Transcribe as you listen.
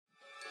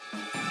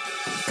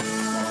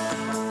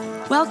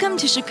Welcome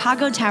to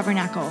Chicago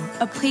Tabernacle,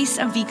 a place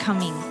of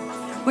becoming.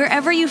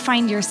 Wherever you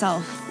find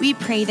yourself, we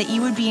pray that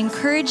you would be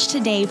encouraged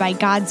today by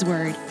God's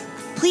word.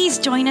 Please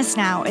join us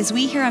now as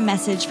we hear a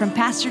message from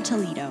Pastor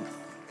Toledo. Amen,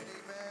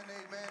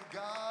 amen.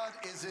 God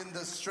is in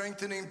the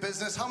strengthening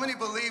business. How many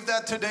believe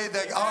that today,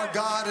 that our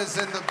God is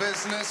in the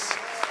business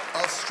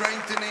of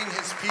strengthening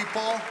his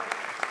people?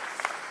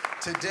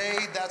 Today,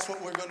 that's what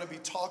we're going to be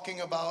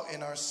talking about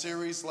in our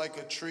series, Like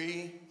a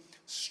Tree.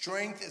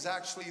 Strength is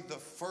actually the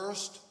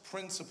first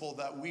principle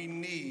that we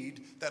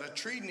need, that a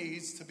tree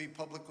needs to be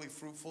publicly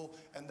fruitful,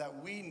 and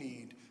that we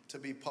need to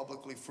be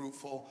publicly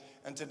fruitful.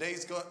 And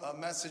today's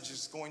message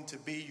is going to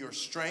be your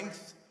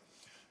strength,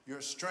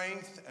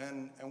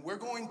 and we're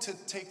going to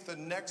take the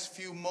next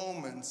few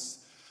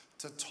moments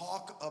to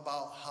talk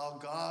about how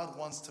God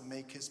wants to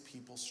make his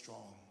people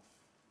strong.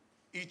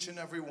 Each and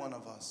every one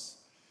of us.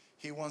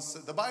 He wants to,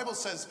 the Bible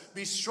says,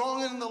 be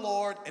strong in the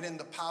Lord and in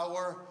the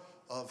power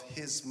of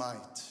his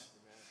might.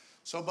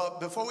 So, but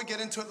before we get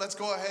into it, let's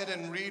go ahead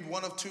and read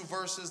one of two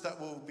verses that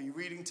we'll be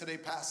reading today,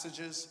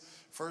 passages.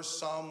 First,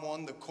 Psalm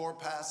 1, the core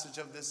passage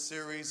of this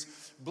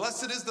series.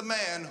 Blessed is the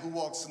man who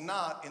walks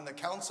not in the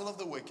counsel of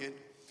the wicked,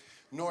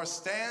 nor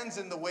stands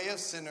in the way of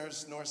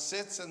sinners, nor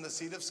sits in the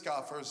seat of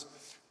scoffers.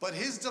 But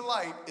his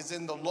delight is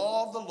in the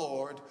law of the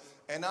Lord,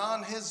 and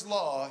on his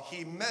law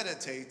he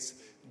meditates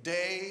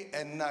day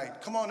and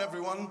night. Come on,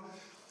 everyone.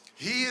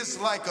 He is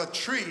like a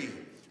tree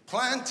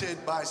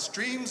planted by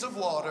streams of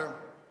water,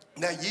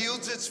 that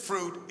yields its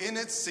fruit in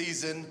its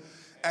season,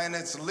 and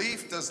its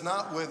leaf does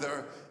not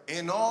wither.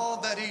 In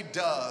all that he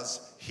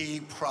does,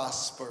 he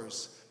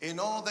prospers. In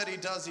all that he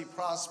does, he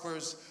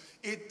prospers.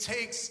 It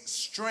takes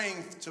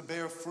strength to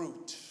bear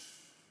fruit.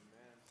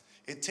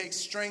 It takes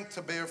strength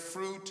to bear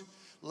fruit.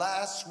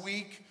 Last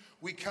week,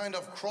 we kind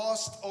of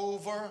crossed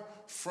over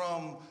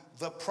from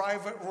the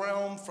private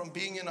realm, from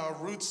being in our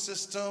root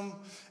system,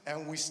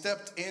 and we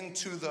stepped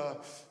into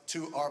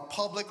our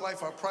public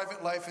life, our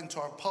private life, into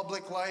our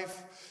public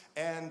life.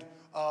 And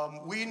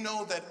we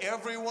know that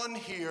everyone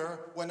here,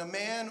 when a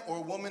man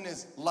or woman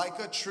is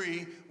like a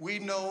tree, we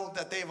know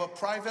that they have a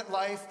private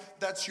life.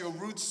 That's your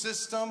root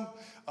system.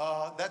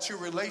 That's your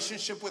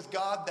relationship with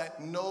God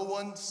that no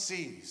one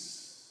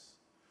sees.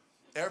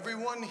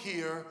 Everyone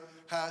here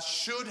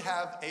should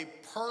have a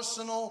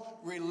personal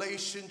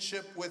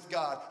relationship with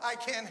God. I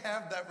can't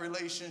have that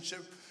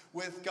relationship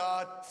with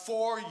God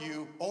for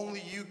you.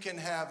 Only you can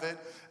have it,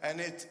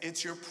 and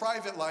it's your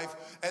private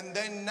life. And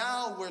then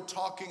now we're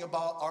talking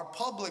about our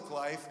public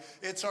life.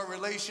 It's our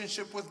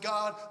relationship with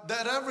God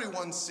that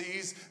everyone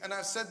sees. And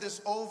I've said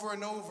this over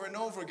and over and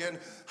over again.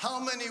 How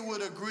many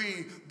would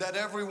agree that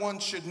everyone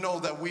should know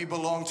that we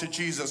belong to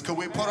Jesus? Could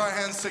we put our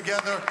hands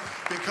together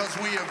because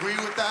we agree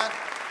with that?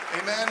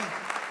 Amen.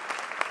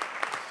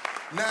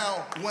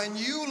 Now, when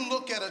you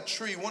look at a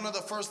tree, one of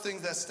the first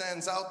things that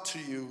stands out to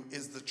you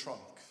is the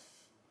trunk.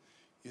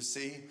 You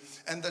see?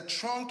 And the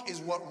trunk is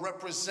what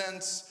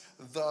represents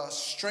the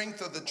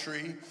strength of the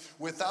tree.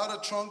 Without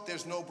a trunk,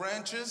 there's no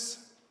branches.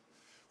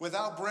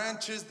 Without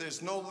branches,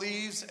 there's no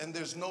leaves and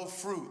there's no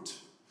fruit.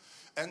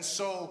 And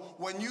so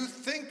when you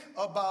think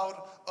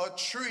about a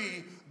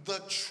tree,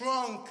 the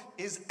trunk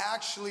is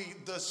actually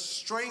the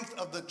strength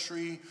of the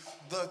tree.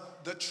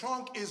 The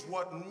trunk is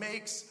what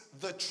makes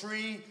the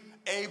tree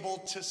able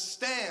to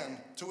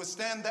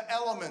withstand the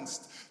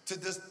elements,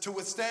 to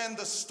withstand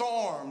the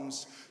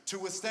storms, to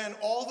withstand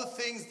all the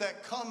things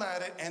that come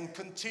at it and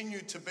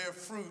continue to bear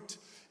fruit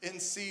in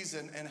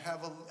season and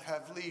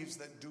have leaves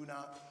that do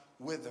not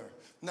wither.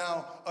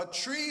 Now, a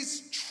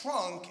tree's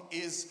trunk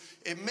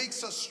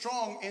makes us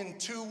strong in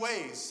two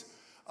ways.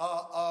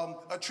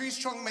 A tree's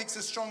trunk makes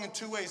us strong in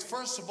two ways.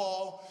 First of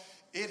all,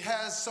 it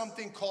has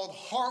something called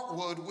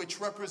heartwood, which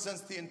represents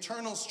the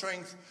internal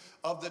strength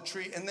of the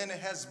tree, and then it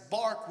has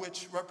bark,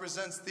 which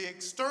represents the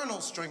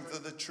external strength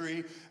of the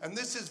tree. And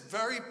this is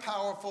very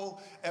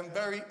powerful and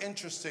very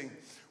interesting.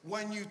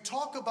 When you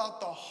talk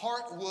about the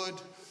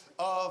heartwood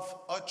of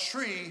a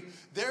tree,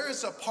 there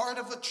is a part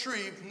of a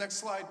tree, next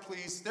slide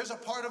please, there's a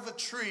part of a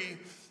tree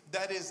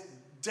that is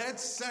dead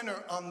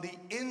center on the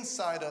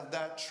inside of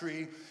that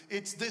tree.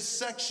 It's this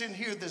section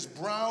here, this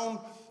brown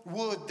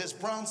wood, this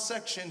brown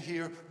section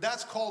here,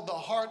 that's called the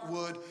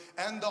heartwood,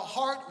 and the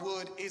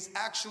heartwood is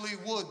actually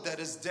wood that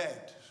is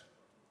dead.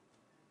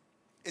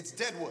 It's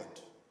dead wood,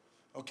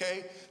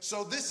 okay?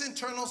 So this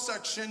internal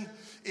section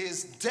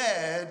is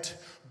dead,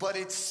 but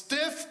it's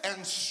stiff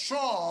and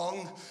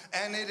strong,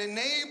 and it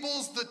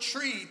enables the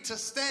tree to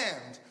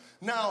stand.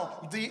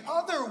 Now, the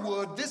other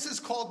wood, this is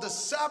called the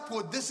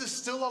sapwood. This is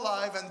still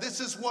alive, and this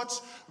is what's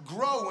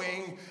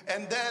growing.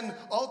 And then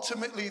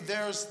ultimately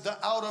there's the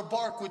outer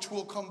bark, which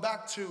we'll come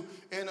back to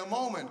in a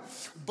moment.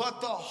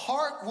 But the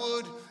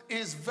heartwood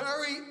is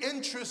very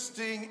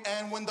interesting,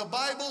 and when the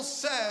Bible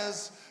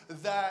says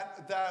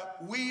that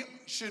we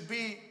should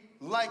be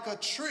like a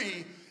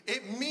tree,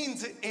 it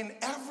means it in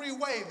every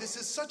way. This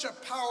is such a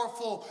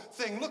powerful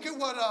thing. Look at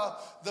what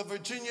the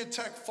Virginia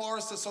Tech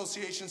Forest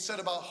Association said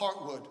about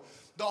heartwood.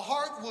 The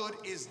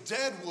heartwood is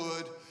dead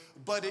wood,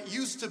 but it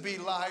used to be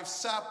live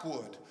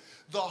sapwood.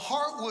 The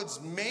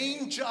heartwood's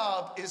main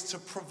job is to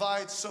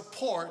provide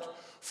support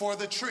for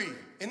the tree.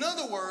 In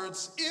other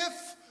words,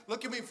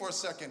 look at me for a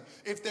second,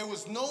 if there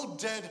was no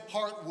dead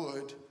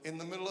heartwood in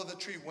the middle of the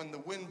tree when the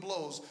wind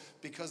blows,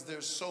 because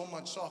there's so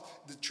much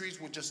soft, the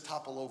trees would just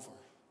topple over.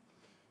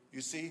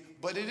 You see?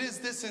 But it is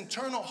this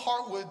internal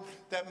heartwood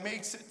that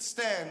makes it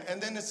stand.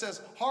 And then it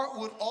says,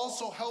 heartwood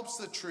also helps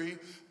the tree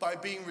by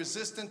being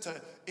resistant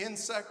to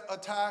insect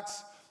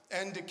attacks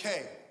and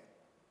decay.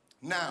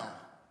 Now,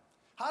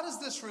 how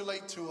does this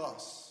relate to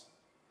us?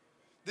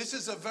 This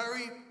is a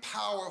very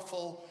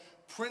powerful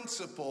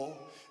principle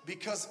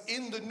because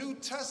in the New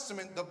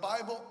Testament, the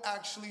Bible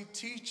actually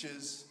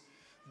teaches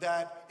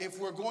that if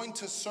we're going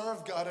to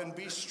serve God and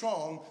be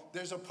strong,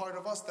 there's a part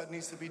of us that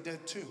needs to be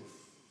dead too.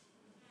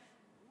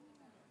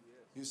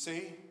 You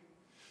see?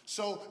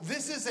 So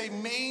this is a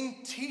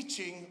main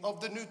teaching of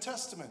the New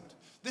Testament.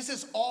 This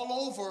is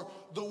all over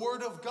the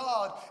Word of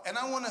God. And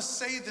I want to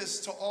say this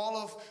to all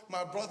of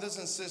my brothers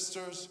and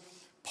sisters.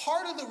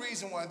 Part of the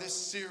reason why this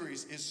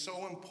series is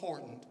so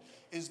important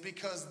is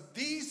because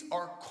these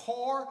are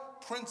core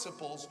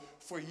principles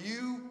for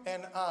you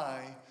and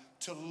I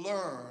to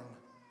learn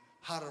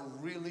how to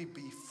really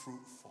be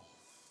fruitful.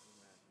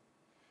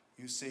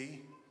 You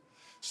see?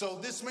 So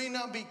this may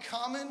not be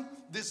common,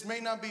 this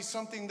may not be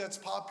something that's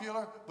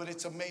popular, but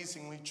it's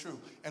amazingly true.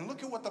 And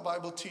look at what the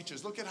Bible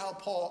teaches. Look at how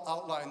Paul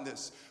outlined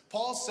this.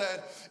 Paul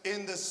said,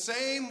 in the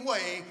same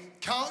way,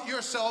 count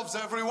yourselves,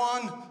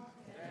 everyone,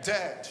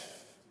 dead.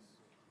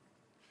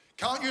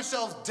 Count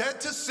yourselves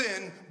dead to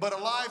sin, but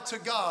alive to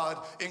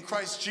God in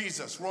Christ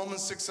Jesus.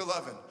 Romans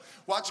 6:11.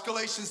 Watch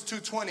Galatians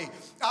 2:20.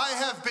 I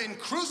have been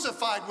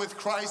crucified with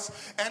Christ,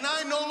 and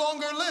I no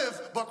longer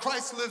live, but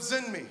Christ lives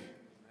in me.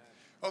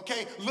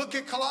 Okay, look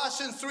at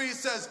Colossians 3. It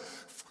says,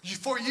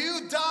 for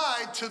you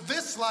died to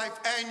this life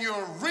and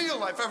your real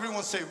life.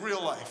 Everyone say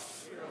real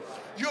life.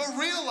 Your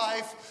real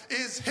life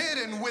is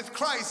hidden with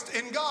Christ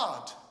in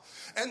God.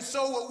 And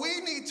so what we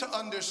need to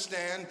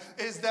understand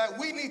is that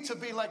we need to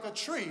be like a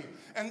tree.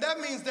 And that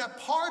means that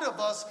part of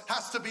us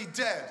has to be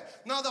dead.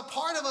 Now the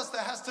part of us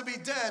that has to be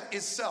dead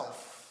is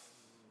self.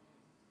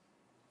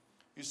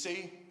 You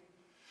see?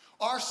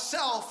 Our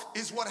self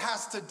is what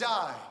has to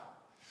die.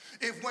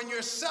 If when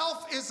your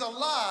self is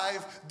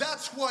alive,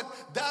 that's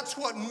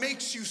what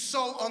makes you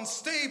so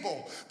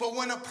unstable. But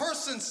when a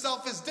person's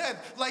self is dead,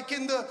 like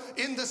in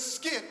the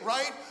skit,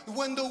 right?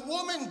 When the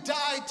woman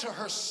died to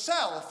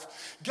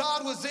herself,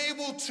 God was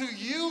able to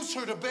use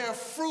her to bear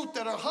fruit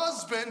that her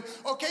husband,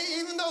 okay,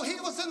 even though he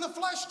was in the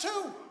flesh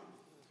too.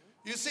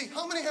 You see,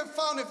 how many have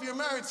found if you're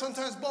married,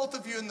 sometimes both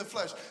of you in the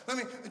flesh?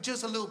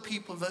 Just a little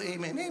peep of an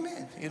amen,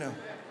 amen, you know,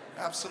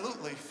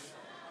 absolutely.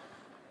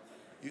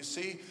 You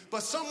see,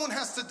 but someone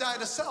has to die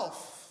to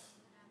self.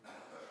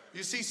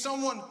 You see,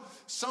 someone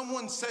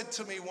said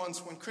to me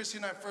once when Chrissy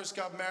and I first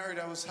got married,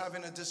 I was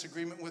having a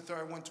disagreement with her.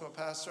 I went to a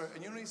pastor,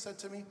 and you know what he said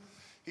to me?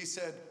 He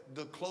said,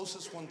 the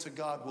closest one to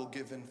God will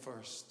give in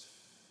first.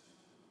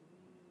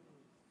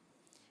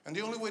 And the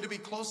only way to be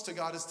close to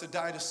God is to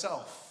die to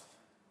self.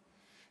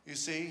 You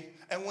see?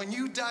 And when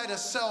you die to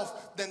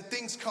self, then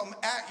things come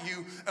at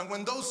you. And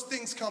when those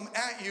things come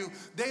at you,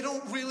 they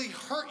don't really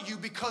hurt you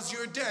because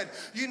you're dead.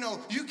 You know,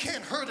 you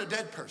can't hurt a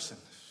dead person.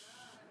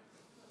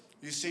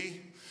 You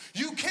see?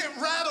 You can't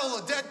rattle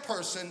a dead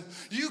person.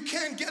 You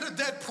can't get a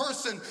dead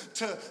person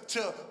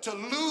to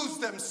lose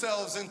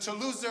themselves and to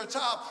lose their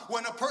top.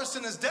 When a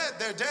person is dead,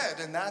 they're dead.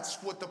 And that's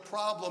what the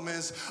problem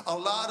is. A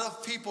lot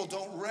of people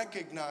don't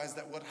recognize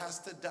that what has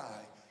to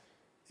die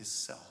is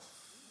self.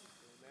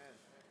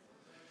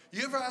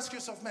 You ever ask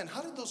yourself, man,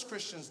 how did those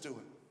Christians do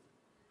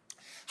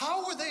it?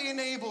 How were they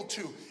enabled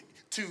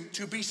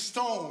to be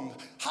stoned?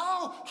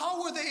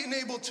 How were they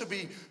enabled to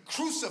be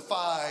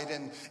crucified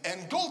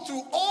and go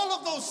through all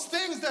of those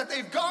things that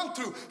they've gone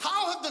through?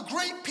 How have the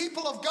great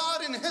people of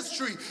God in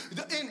history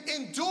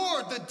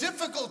endured the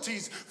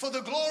difficulties for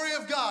the glory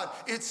of God?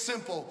 It's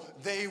simple.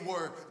 They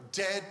were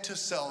dead to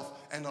self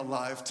and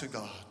alive to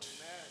God.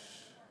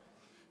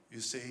 You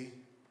see?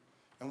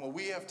 And what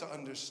we have to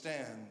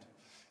understand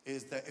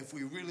is that if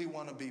we really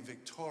want to be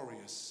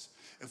victorious,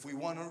 if we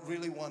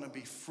really want to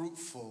be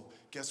fruitful,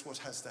 guess what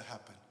has to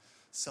happen?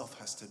 Self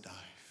has to die.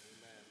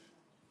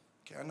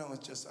 Okay, I know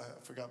it's just, I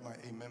forgot my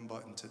amen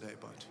button today,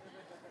 but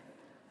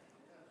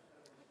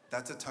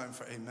that's a time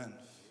for amen.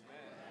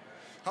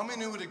 How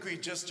many would agree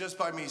just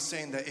by me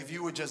saying that if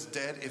you were just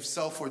dead, if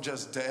self were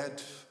just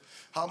dead,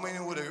 how many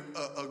would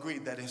agree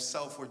that if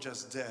self were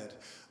just dead,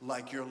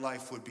 like your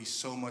life would be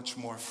so much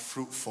more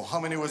fruitful? How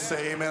many would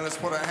say amen? Let's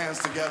put our hands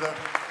together.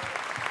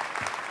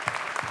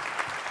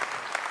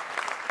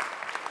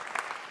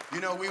 You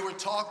know,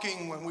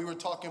 when we were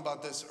talking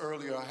about this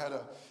earlier, I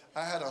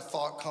had a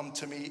thought come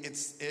to me.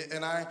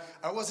 And I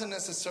wasn't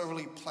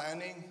necessarily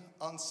planning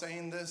on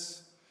saying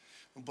this,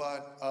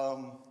 but I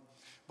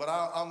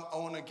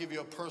want to give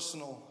you a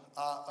personal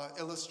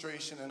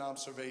illustration and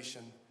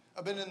observation.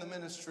 I've been in the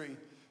ministry,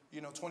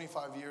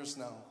 25 years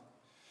now.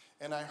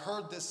 And I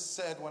heard this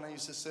said when I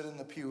used to sit in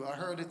the pew. I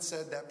heard it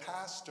said that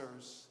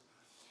pastors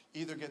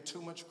either get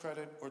too much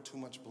credit or too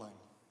much blame.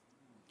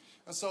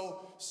 And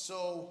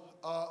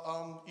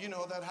you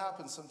know, that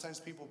happens. Sometimes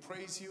people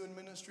praise you in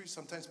ministry.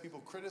 Sometimes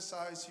people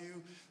criticize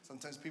you.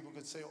 Sometimes people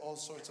could say all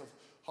sorts of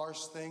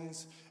harsh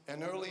things.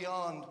 And early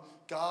on,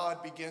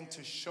 God began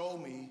to show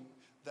me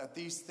that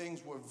these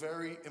things were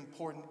very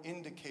important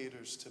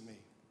indicators to me.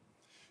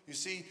 You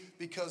see,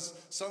 because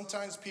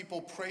sometimes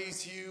people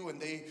praise you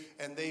and they're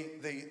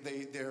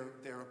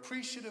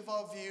appreciative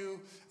of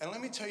you. And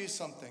let me tell you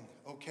something,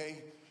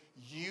 okay?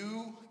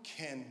 You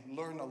can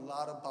learn a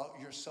lot about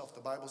yourself.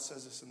 The Bible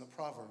says this in the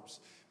Proverbs,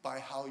 by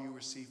how you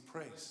receive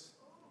praise.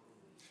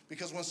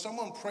 Because when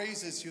someone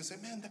praises you, say,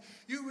 man,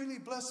 you really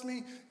blessed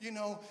me. You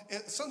know,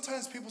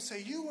 sometimes people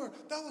say,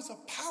 that was a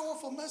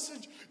powerful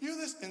message.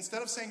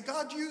 Instead of saying,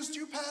 God used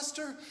you,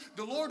 pastor.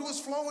 The Lord was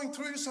flowing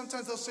through you.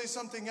 Sometimes they'll say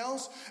something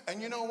else.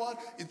 And you know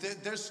what?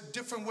 There's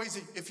different ways.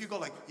 If you go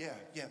like, yeah,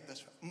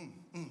 that's right.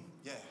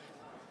 Yeah.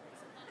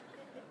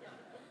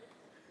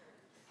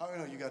 How do you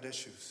know you got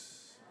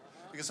issues?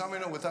 Because how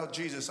many know without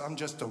Jesus, I'm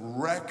just a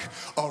wreck.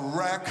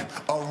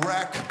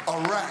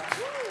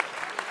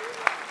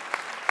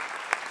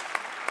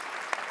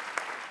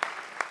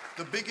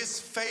 The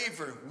biggest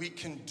favor we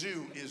can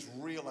do is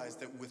realize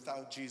that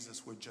without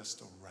Jesus, we're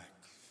just a wreck.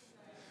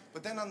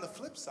 But then on the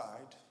flip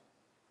side,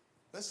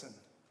 listen,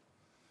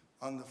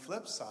 on the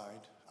flip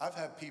side, I've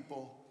had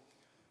people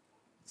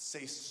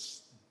say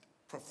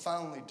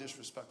profoundly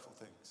disrespectful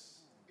things,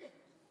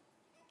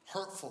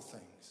 hurtful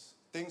things,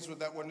 things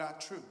that were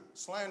not true,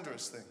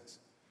 slanderous things.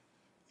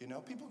 You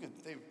know,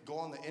 they go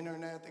on the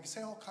internet, they can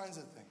say all kinds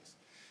of things.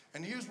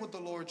 And here's what the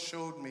Lord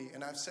showed me,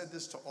 and I've said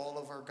this to all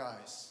of our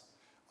guys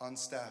on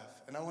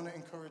staff, and I want to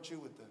encourage you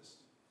with this.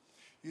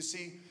 You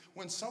see,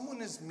 when someone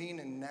is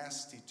mean and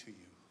nasty to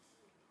you,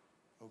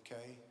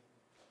 okay,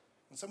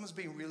 when someone's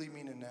being really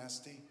mean and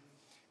nasty,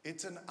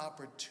 it's an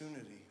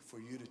opportunity for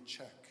you to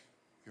check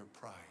your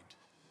pride.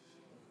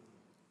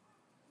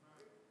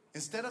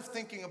 Instead of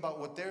thinking about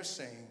what they're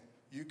saying,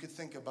 you could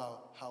think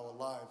about how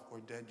alive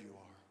or dead you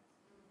are.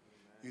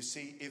 You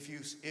see, if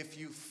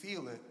you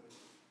feel it,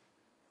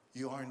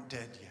 you aren't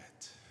dead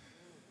yet.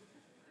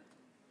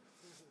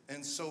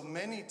 And so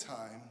many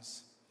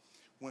times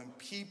when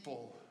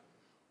people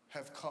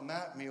have come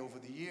at me over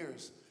the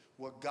years,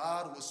 what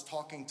God was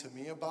talking to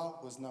me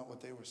about was not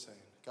what they were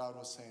saying. God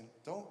was saying,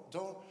 don't,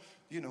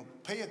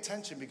 pay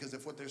attention, because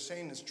if what they're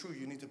saying is true,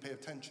 you need to pay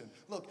attention.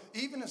 Look,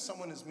 even if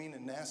someone is mean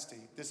and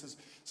nasty,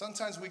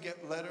 sometimes we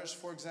get letters,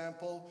 for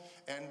example,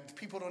 and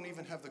people don't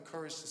even have the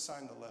courage to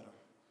sign the letter.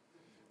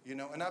 You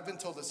know, and I've been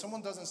told that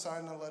someone doesn't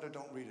sign the letter,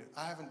 don't read it.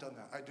 I haven't done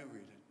that. I do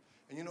read it.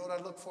 And you know what I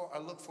look for? I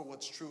look for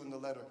what's true in the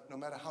letter, no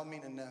matter how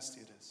mean and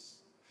nasty it is.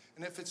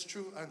 And if it's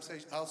true,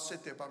 I'll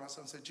sit there by myself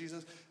and say,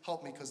 Jesus,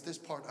 help me, because this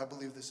part, I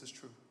believe this is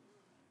true.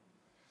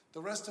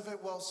 The rest of it,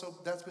 so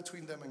that's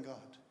between them and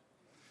God.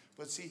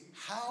 But see,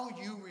 how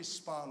you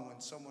respond when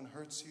someone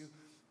hurts you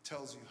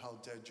tells you how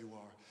dead you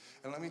are.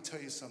 And let me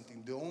tell you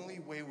something. The only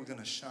way we're going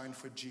to shine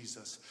for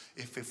Jesus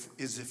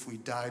is if we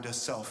die to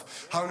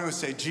self. How many would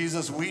say,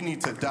 Jesus, we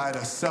need to die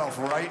to self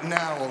right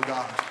now, oh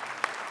God.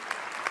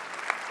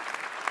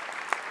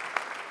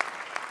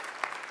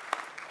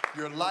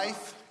 Your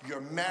life,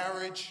 your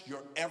marriage,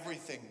 your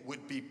everything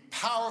would be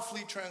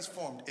powerfully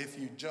transformed if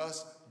you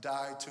just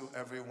die to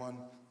everyone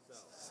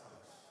else.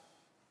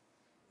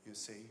 You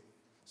see?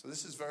 So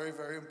this is very,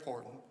 very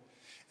important.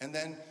 And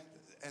then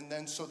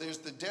so there's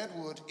the dead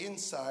wood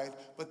inside,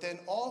 but then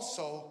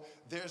also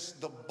there's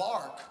the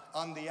bark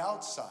on the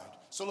outside.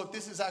 So look,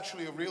 this is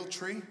actually a real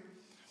tree.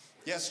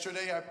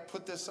 Yesterday I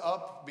put this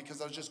up because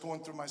I was just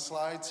going through my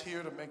slides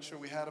here to make sure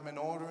we had them in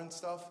order and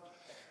stuff.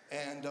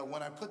 And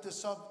when I put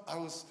this up, I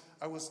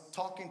was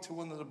talking to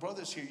one of the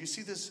brothers here. You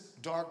see this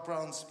dark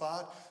brown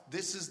spot?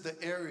 This is the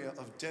area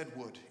of dead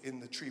wood in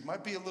the tree.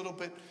 Might be a little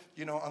bit,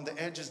 on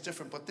the edge is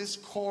different, but this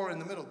core in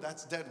the middle,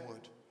 that's dead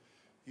wood.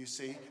 You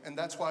see? And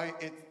that's why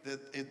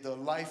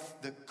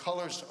the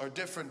colors are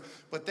different.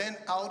 But then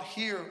out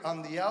here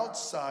on the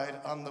outside,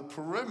 on the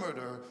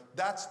perimeter,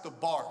 that's the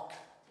bark.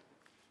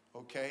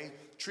 Okay?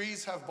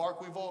 Trees have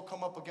bark. We've all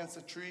come up against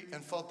a tree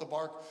and felt the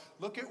bark.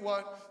 Look at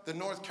what the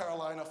North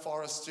Carolina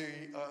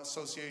Forestry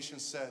Association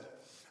said.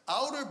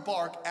 Outer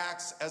bark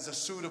acts as a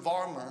suit of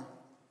armor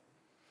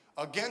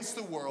against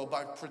the world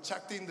by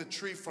protecting the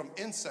tree from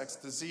insects,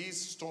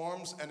 disease,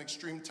 storms, and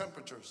extreme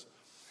temperatures.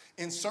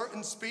 In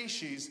certain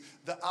species,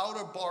 the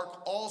outer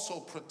bark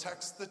also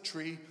protects the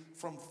tree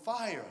from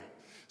fire.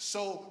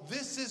 So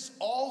this is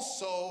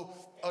also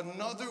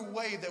another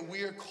way that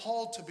we are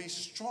called to be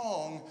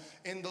strong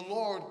in the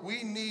Lord.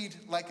 We need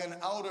like an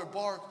outer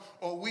bark,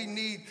 or we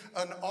need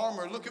an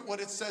armor. Look at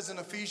what it says in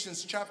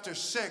Ephesians chapter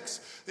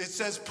 6. It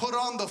says, put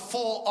on the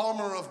full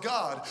armor of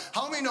God.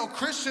 How many know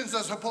Christians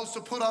are supposed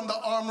to put on the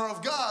armor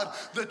of God?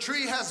 The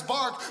tree has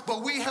bark,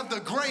 but we have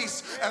the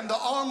grace and the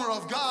armor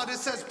of God. It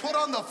says, put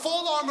on the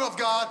full armor of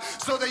God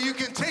so that you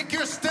can take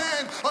your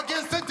stand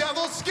against the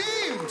devil's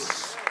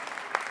schemes.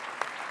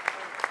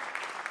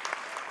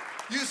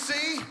 You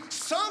see,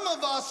 some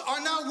of us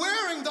are not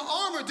wearing the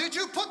armor. Did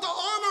you put the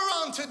armor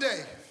on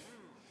today?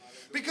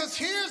 Because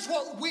here's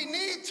what we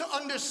need to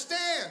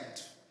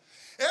understand.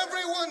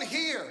 Everyone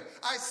here,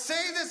 I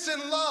say this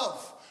in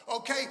love,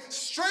 okay?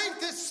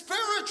 Strength is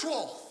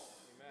spiritual.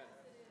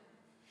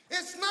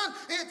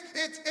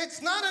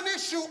 It's not an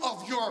issue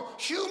of your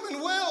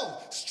human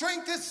will.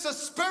 Strength is a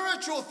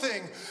spiritual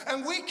thing.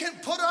 And we can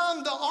put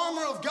on the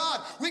armor of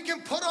God. We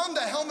can put on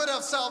the helmet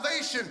of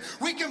salvation.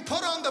 We can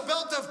put on the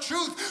belt of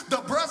truth,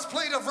 the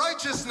breastplate of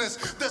righteousness,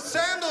 the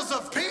sandals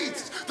of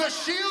peace, the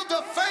shield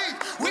of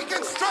faith. We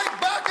can strike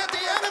back at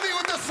the enemy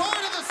with the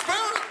sword of the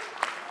Spirit.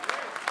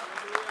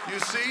 You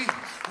see,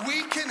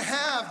 we can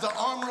have the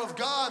armor of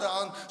God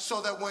on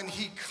so that when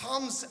he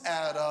comes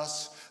at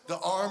us, the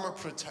armor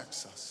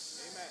protects us.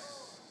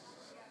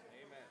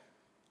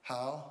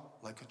 How?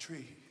 Like a tree.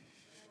 Thank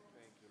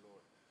you,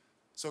 Lord.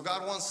 So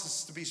God wants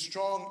us to be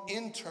strong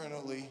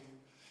internally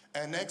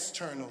and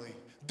externally.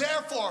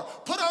 Therefore,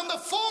 put on the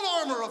full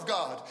armor of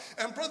God.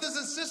 And brothers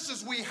and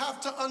sisters, we have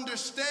to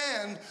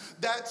understand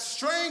that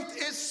strength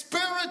is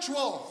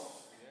spiritual.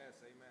 Yes,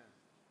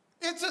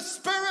 amen. It's a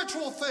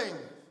spiritual thing.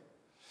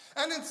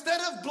 And instead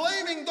of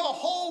blaming the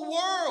whole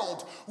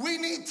world, we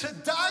need to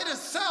die to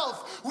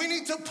self. We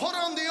need to put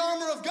on the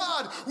armor of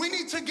God. We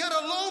need to get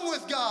alone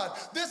with God.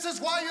 This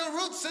is why your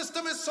root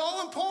system is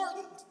so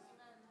important.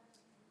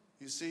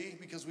 You see,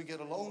 because we get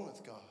alone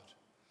with God.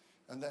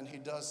 And then he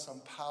does some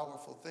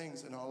powerful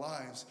things in our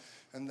lives.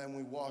 And then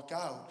we walk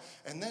out.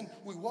 And then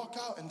we walk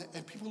out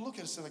and people look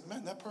at us and they're like,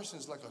 man, that person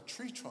is like a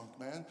tree trunk,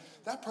 man.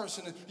 That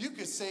person, you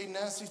could say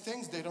nasty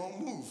things, they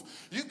don't move.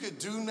 You could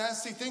do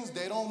nasty things,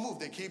 they don't move.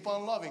 They keep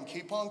on loving,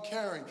 keep on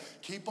caring,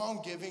 keep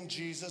on giving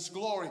Jesus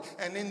glory.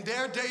 And in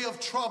their day of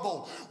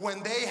trouble,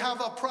 when they have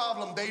a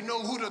problem, they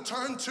know who to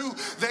turn to,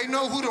 they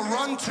know who to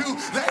run to.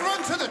 They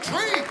run to the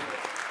tree.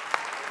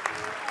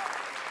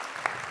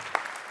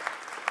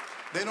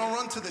 They don't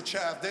run to the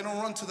chaff. They don't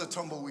run to the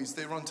tumbleweeds.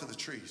 They run to the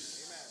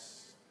trees.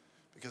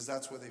 Because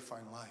that's where they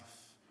find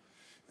life.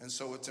 And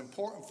so it's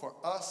important for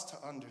us to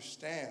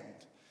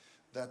understand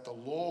that the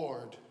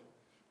Lord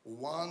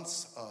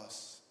wants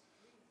us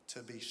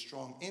to be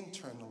strong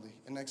internally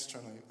and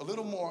externally. A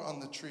little more on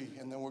the tree,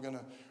 and then we're going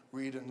to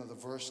read another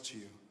verse to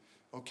you.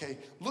 Okay,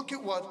 look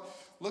at what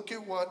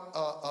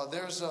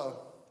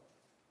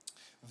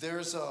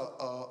there's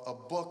a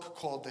book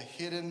called The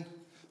Hidden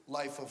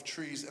Life of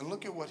Trees, and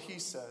look at what he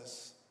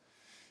says.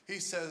 He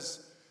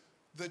says,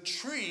 the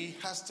tree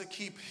has to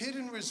keep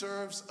hidden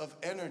reserves of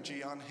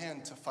energy on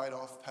hand to fight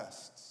off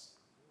pests.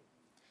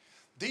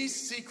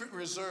 These secret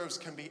reserves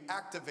can be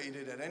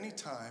activated at any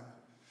time,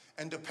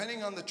 and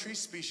depending on the tree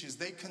species,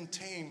 they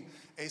contain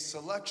a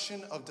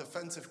selection of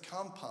defensive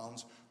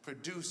compounds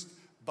produced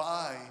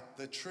by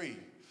the tree.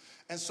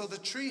 And so the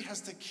tree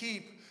has to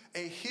keep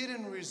a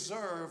hidden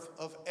reserve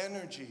of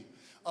energy.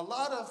 A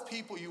lot of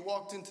people, you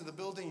walked into the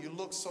building, you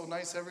look so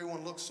nice,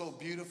 everyone looks so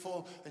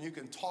beautiful, and you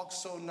can talk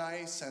so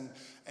nice, and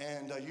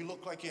you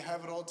look like you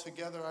have it all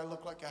together. I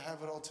look like I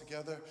have it all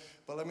together.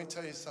 But let me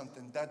tell you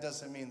something, that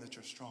doesn't mean that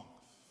you're strong.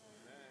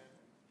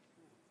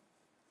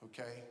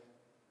 Okay?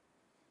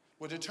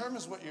 What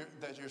determines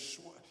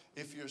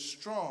if you're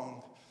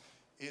strong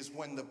is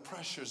when the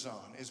pressure's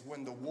on, is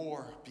when the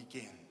war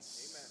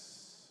begins.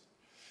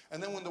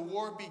 And then when the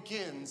war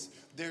begins,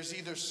 there's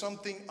either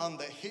something on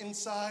the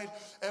inside.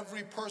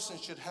 Every person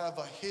should have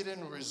a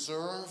hidden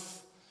reserve.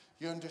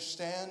 You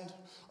understand?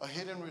 A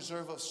hidden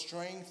reserve of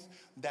strength.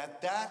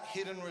 That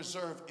hidden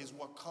reserve is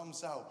what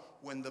comes out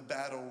when the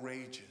battle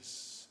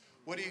rages.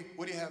 What do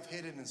you have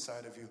hidden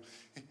inside of you?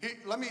 Here,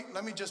 let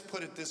me just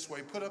put it this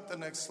way. Put up the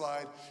next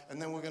slide,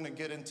 and then we're going to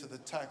get into the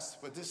text.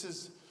 But this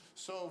is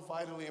so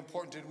vitally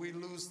important. Did we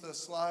lose the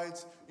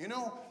slides? You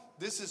know,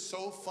 this is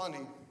so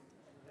funny.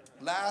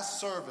 Last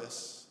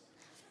service,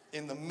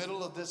 in the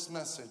middle of this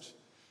message,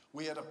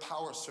 we had a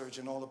power surge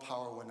and all the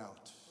power went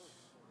out.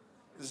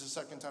 This is the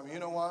second time. You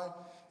know why?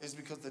 It's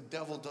because the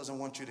devil doesn't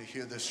want you to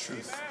hear this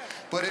truth. Amen.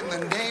 But in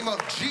the name of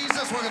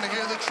Jesus, we're going to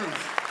hear the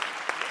truth.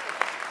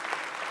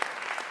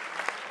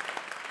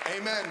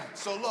 Amen.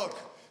 So look,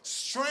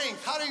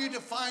 strength. How do you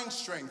define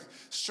strength?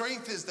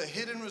 Strength is the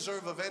hidden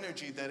reserve of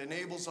energy that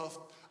enables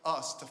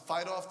us to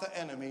fight off the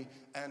enemy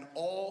and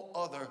all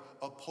other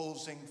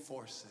opposing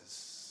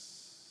forces.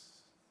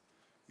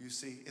 You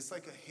see, it's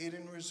like a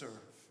hidden reserve.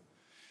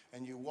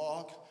 And you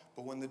walk,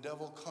 but when the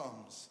devil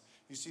comes,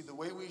 you see, the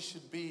way we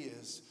should be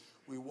is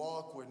we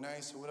walk, we're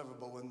nice or whatever,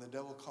 but when the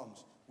devil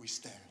comes, we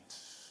stand.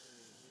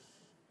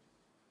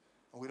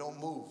 And we don't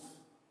move.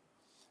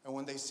 And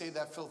when they say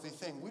that filthy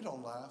thing, we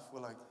don't laugh.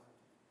 We're like,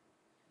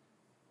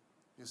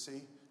 you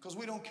see? Because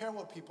we don't care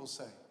what people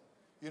say.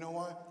 You know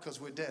why? Because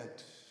we're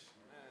dead.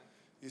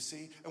 You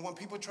see? And when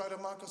people try to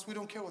mock us, we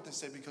don't care what they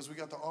say because we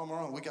got the armor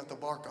on, we got the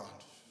bark on.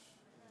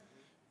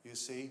 You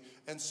see?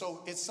 And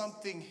so it's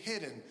something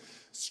hidden.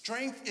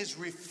 Strength is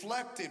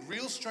reflected,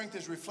 real strength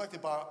is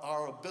reflected by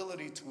our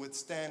ability to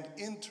withstand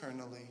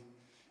internally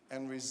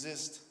and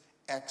resist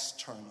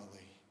externally.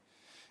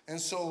 And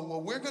so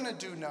what we're going to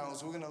do now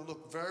is we're going to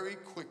look very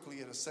quickly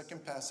at a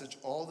second passage.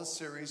 All the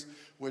series,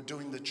 we're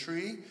doing the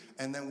tree,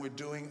 and then we're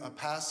doing a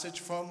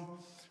passage from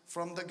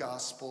the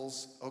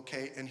Gospels,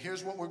 okay? And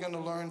here's what we're going to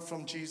learn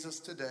from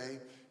Jesus today.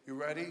 You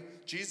ready?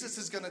 Jesus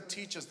is going to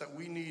teach us that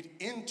we need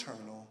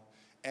internal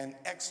and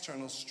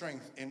external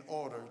strength in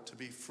order to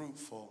be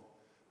fruitful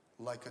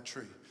like a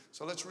tree.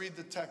 So let's read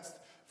the text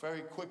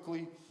very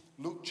quickly.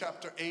 Luke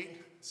chapter 8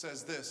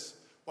 says this: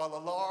 while a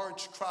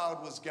large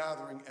crowd was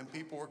gathering and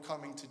people were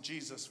coming to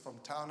Jesus from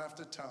town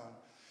after town,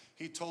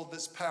 he told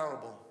this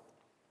parable.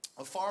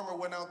 A farmer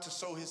went out to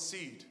sow his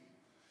seed.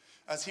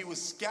 As he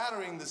was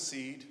scattering the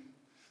seed,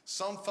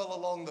 some fell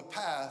along the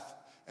path,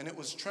 and it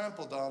was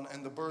trampled on,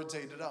 and the birds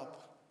ate it up.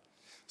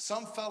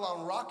 Some fell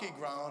on rocky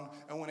ground,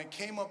 and when it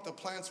came up, the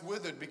plants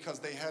withered because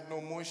they had no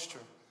moisture.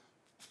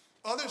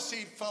 Other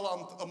seed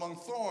fell among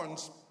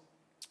thorns,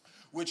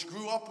 which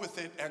grew up with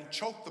it and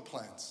choked the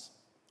plants.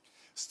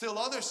 Still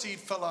other seed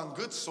fell on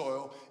good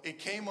soil. It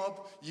came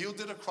up,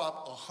 yielded a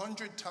crop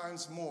 100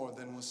 times more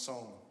than was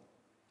sown.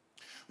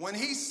 When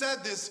he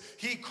said this,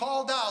 he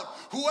called out,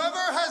 "Whoever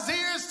has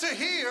ears to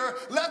hear,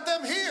 let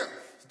them hear."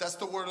 That's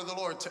the word of the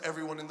Lord to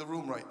everyone in the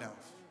room right now.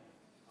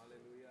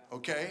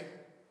 Okay?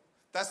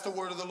 That's the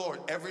word of the Lord.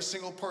 Every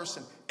single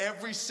person,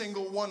 every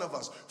single one of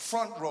us,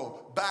 front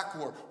row,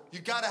 backward. You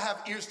got to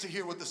have ears to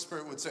hear what the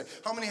Spirit would say.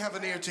 How many have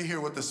an ear to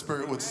hear what the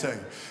Spirit would say?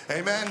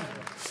 Amen?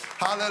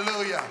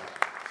 Hallelujah.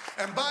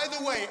 And by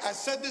the way, I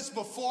said this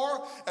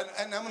before,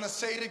 and I'm going to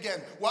say it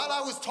again. While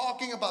I was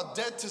talking about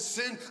dead to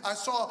sin, I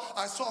saw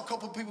a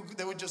couple of people,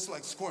 they were just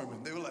like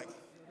squirming. They were like,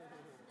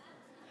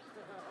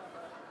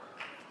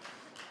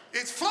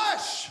 it's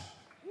flesh.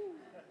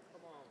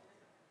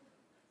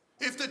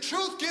 If the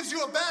truth gives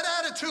you a bad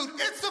attitude,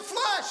 it's the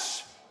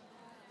flesh.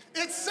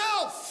 It's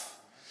self.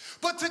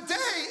 But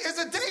today is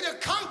a day to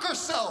conquer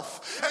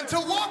self and to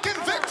walk in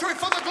victory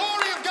for the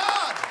glory of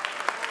God.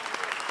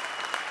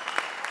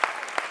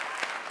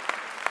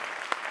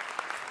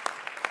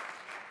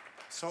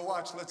 So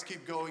watch, let's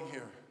keep going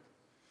here.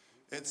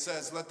 It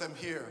says, let them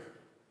hear.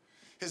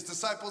 His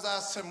disciples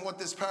asked him what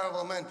this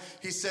parable meant.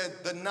 He said,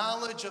 the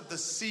knowledge of the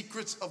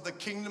secrets of the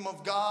kingdom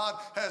of God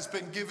has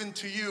been given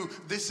to you.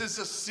 This is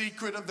a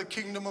secret of the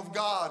kingdom of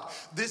God.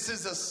 This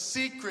is a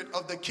secret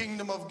of the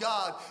kingdom of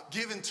God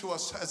given to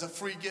us as a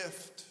free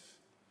gift.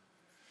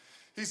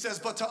 He says,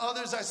 but to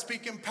others I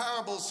speak in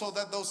parables, so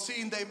that though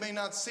seeing they may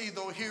not see,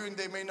 though hearing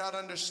they may not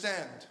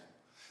understand.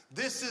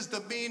 This is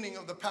the meaning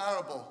of the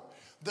parable.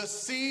 The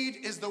seed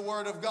is the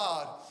word of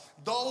God.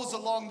 Those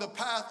along the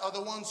path are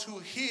the ones who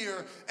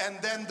hear, and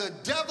then the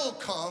devil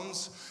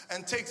comes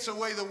and takes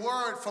away the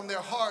word from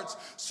their hearts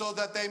so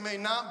that they may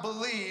not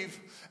believe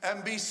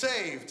and be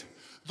saved.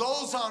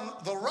 Those on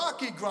the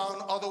rocky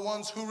ground are the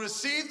ones who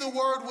receive the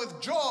word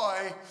with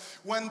joy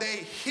when they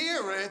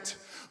hear it,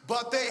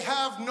 but they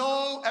have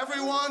no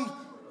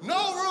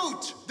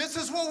root. This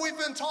is what we've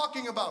been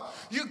talking about.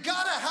 You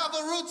gotta have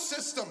a root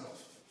system.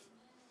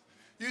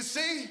 You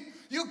see?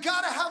 You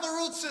got to have a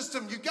root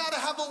system. You got to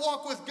have a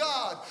walk with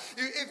God.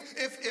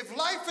 If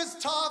life is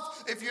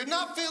tough, if you're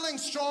not feeling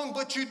strong,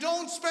 but you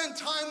don't spend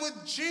time with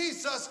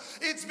Jesus,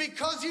 it's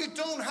because you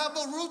don't have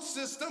a root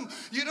system.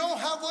 You don't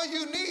have what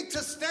you need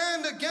to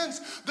stand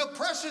against the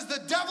pressures.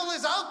 The devil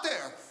is out there.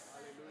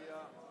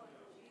 Hallelujah.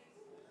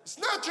 It's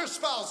not your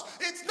spouse.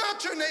 It's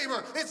not your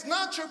neighbor. It's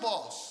not your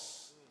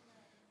boss.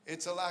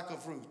 It's a lack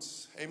of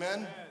roots. Amen?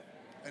 Amen.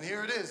 And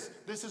here it is.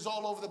 This is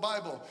all over the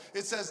Bible.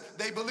 It says,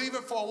 they believe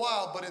it for a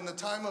while, but in the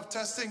time of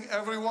testing,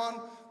 everyone,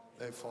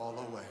 they fall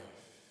away.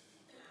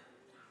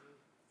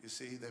 You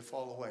see, they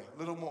fall away. A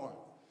little more.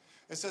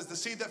 It says, the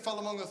seed that fell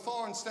among the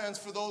thorns stands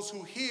for those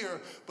who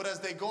hear, but as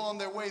they go on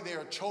their way, they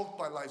are choked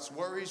by life's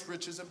worries,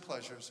 riches, and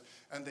pleasures,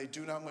 and they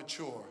do not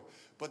mature.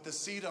 But the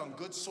seed on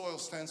good soil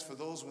stands for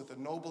those with a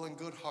noble and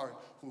good heart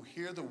who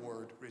hear the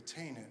word,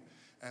 retain it,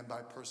 and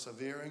by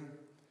persevering,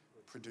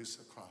 produce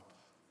a crop.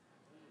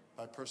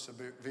 By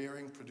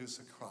persevering, produce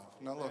a crop.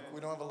 Now look, we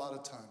don't have a lot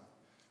of time,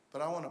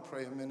 but I want to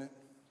pray a minute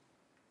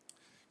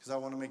because I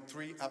want to make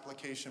 3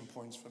 application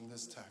points from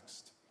this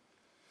text.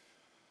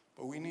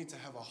 But we need to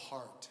have a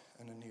heart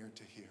and an ear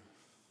to hear.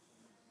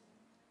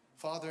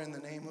 Father, in the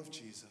name of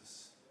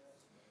Jesus,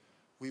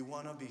 we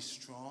want to be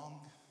strong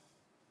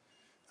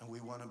and we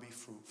want to be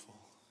fruitful.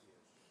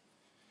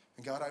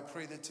 And God, I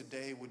pray that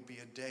today would be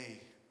a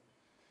day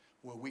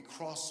where we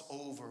cross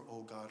over,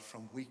 oh God,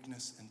 from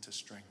weakness into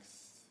strength.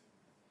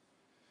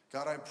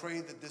 God, I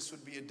pray that this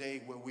would be a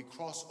day where we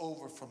cross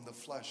over from the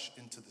flesh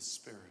into the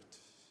spirit.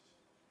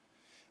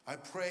 I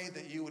pray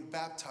that you would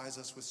baptize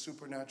us with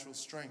supernatural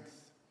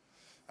strength.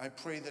 I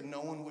pray that no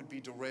one would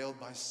be derailed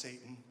by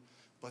Satan,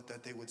 but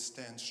that they would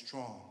stand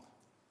strong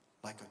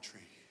like a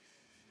tree.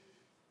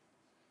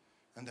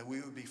 And that we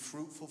would be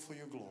fruitful for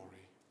your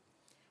glory.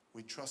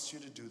 We trust you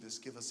to do this.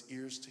 Give us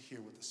ears to hear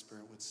what the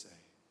Spirit would say.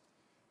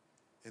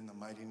 In the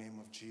mighty name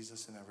of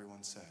Jesus, and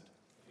everyone said,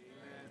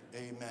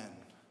 Amen. Amen.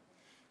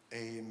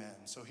 Amen.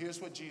 So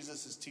here's what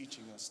Jesus is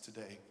teaching us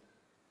today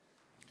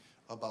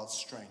about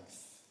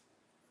strength.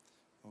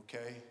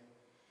 Okay?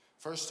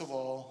 First of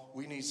all,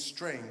 we need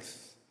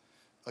strength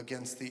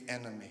against the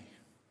enemy.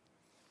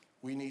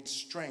 We need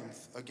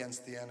strength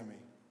against the enemy.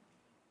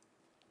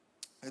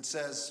 It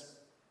says,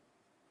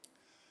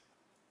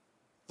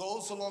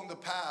 those along the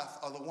path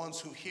are the ones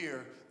who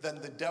hear.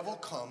 Then the devil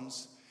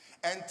comes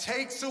and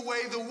takes away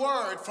the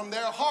word from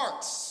their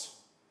hearts.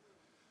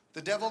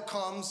 The devil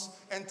comes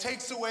and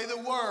takes away the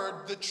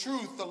word, the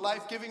truth, the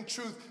life-giving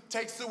truth,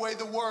 takes away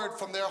the word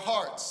from their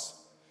hearts.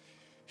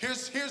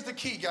 Here's the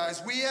key,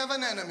 guys. We have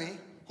an enemy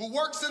who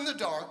works in the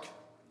dark.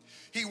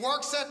 He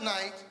works at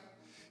night.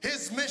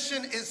 His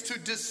mission is to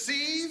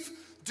deceive,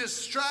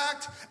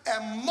 distract,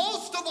 and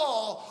most of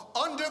all,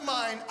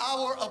 undermine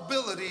our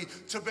ability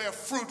to bear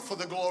fruit for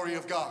the glory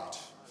of God.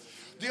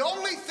 The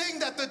only thing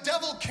that the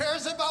devil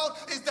cares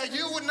about is that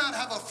you would not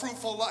have a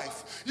fruitful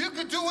life. You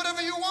could do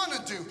whatever you want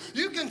to do.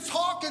 You can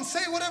talk and say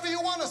whatever you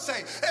want to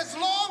say, as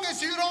long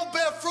as you don't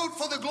bear fruit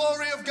for the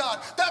glory of God.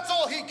 That's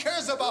all he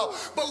cares about.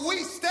 But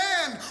we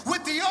stand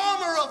with the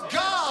armor of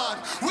God.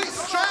 We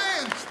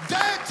stand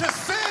dead to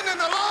sin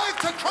and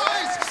alive to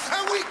Christ,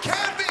 and we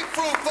can be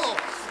fruitful.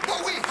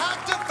 But we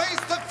have to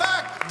face the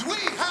fact we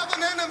have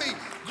an enemy.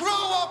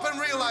 Grow up and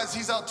realize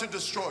he's out to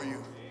destroy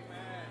you.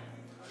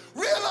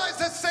 Realize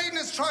that Satan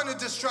is trying to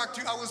distract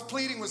you. I was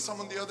pleading with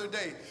someone the other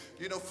day.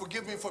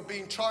 Forgive me for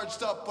being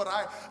charged up, but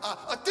I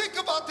think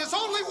about this.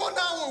 Only 1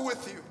 hour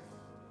with you.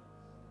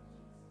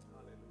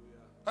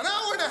 An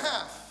hour and a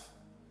half.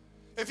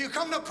 If you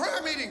come to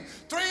prayer meeting,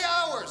 3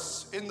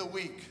 hours in the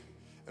week.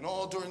 And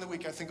all during the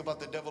week, I think about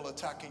the devil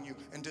attacking you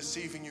and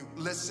deceiving you.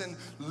 Listen,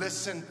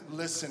 listen,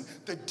 listen.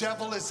 The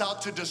devil is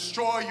out to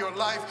destroy your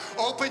life.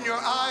 Open your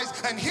eyes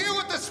and hear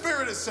what the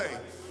Spirit is saying.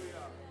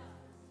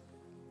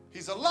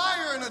 He's a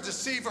liar and a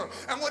deceiver.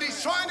 And what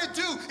he's trying to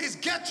do is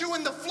get you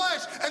in the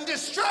flesh and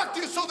distract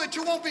you so that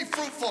you won't be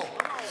fruitful.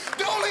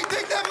 The only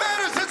thing that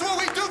matters is what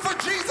we do for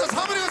Jesus.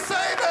 How many would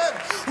say amen?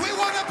 We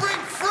want to bring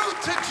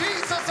fruit to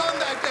Jesus on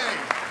that day.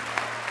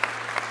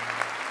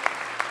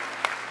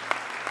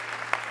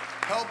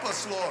 Help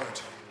us,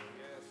 Lord.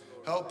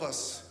 Help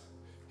us.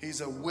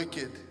 He's a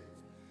wicked,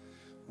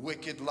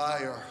 wicked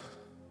liar.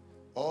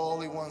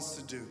 All he wants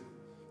to do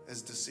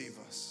is deceive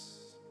us.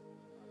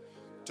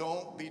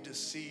 Don't be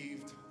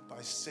deceived by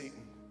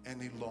Satan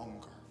any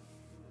longer.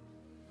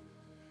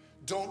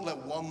 Don't let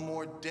one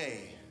more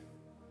day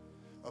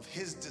of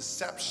his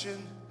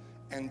deception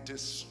and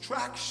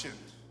distraction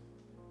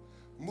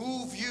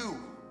move you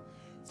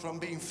from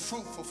being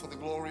fruitful for the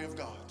glory of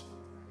God.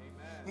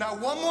 Amen. Not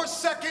one more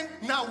second,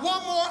 not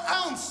one more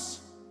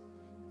ounce,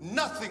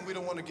 nothing. We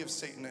don't want to give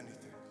Satan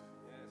anything.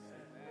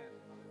 Yes.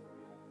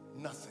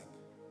 Nothing.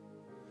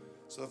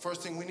 So the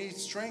first thing, we need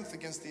strength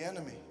against the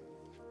enemy.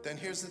 Then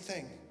here's the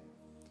thing.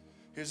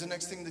 Here's the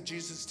next thing that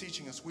Jesus is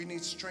teaching us. We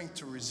need strength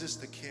to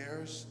resist the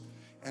cares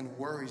and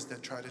worries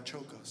that try to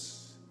choke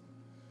us.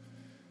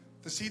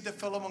 The seed that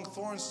fell among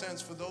thorns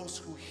stands for those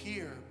who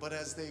hear, but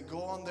as they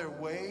go on their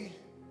way,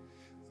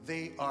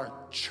 they are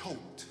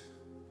choked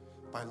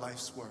by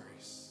life's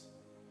worries.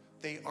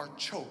 They are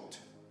choked.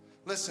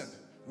 Listen,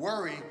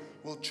 worry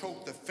will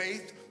choke the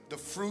faith, the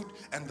fruit,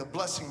 and the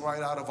blessing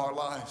right out of our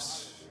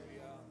lives.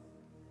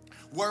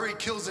 Worry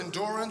kills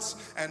endurance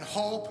and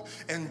hope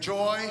and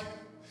joy.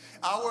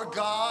 Our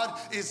God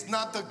is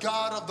not the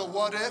God of the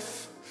what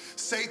if.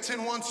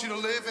 Satan wants you to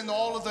live in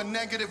all of the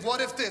negative.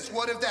 What if this?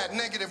 What if that?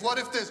 Negative. What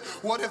if this?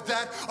 What if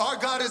that? Our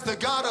God is the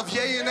God of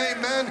yea and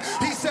amen.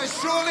 He says,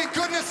 surely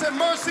goodness and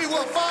mercy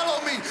will follow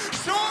me.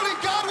 Surely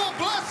God will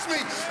bless me.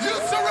 You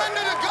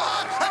surrender to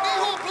God and he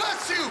will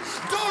bless you.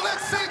 Don't let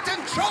Satan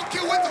choke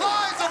you with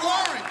lies of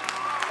worry.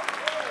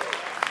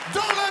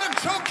 Don't let him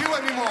choke you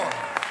anymore.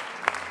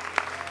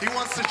 He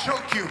wants to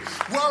choke you.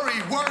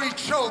 Worry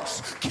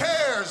chokes,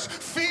 cares,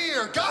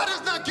 fear. God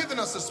has not given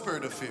us a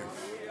spirit of fear.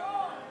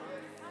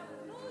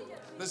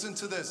 Listen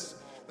to this.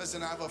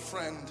 Listen, I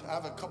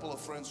have a couple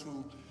of friends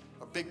who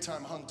are big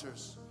time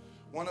hunters.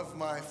 One of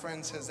my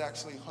friends has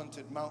actually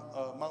hunted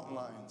mountain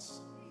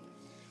lions.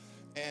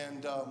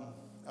 And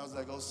I was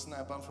like, oh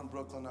snap, I'm from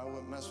Brooklyn. I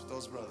wouldn't mess with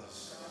those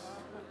brothers.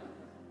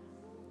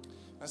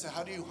 I said,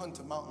 how do you hunt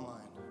a mountain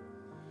lion?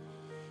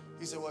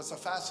 He said, well, it's a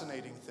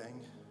fascinating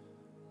thing.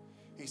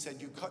 He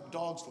said, you cut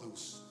dogs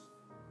loose,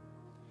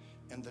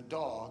 and the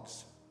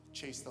dogs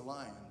chase the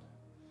lion,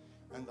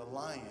 and the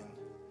lion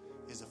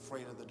is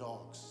afraid of the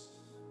dogs.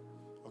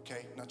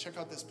 Okay, now check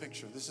out this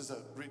picture. This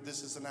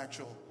is an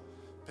actual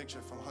picture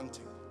from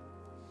hunting.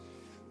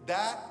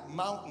 That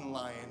mountain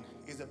lion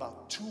is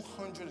about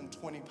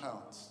 220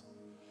 pounds.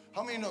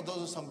 How many know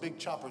those are some big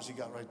choppers he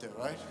got right there,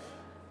 right?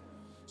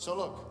 So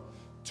look,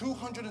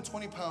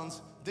 220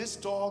 pounds. This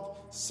dog,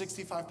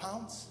 65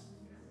 pounds.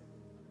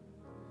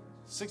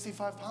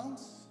 65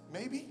 pounds,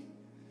 maybe?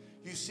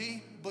 You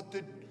see, but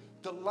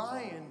the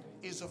lion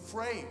is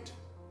afraid.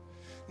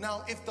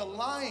 Now, if the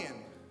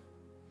lion,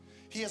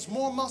 he has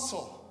more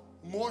muscle,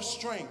 more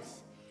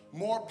strength,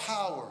 more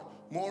power,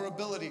 more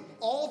ability.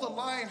 All the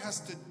lion has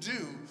to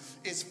do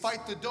is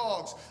fight the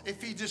dogs.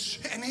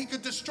 And he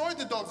could destroy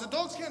the dogs. The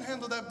dogs can't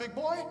handle that big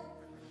boy,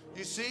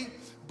 you see?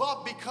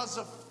 But because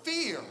of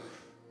fear,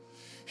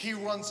 he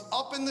runs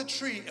up in the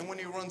tree, and when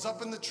he runs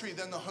up in the tree,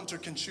 then the hunter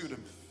can shoot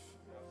him.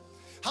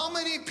 How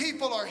many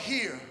people are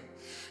here?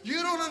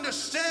 You don't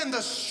understand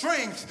the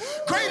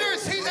strength. Greater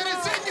is he that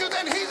is in you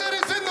than he that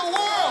is in the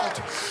world.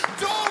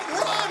 Don't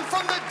run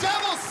from the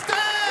devil.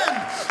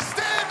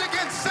 Stand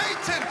against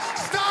Satan.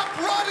 Stop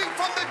running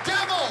from the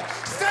devil.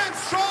 Stand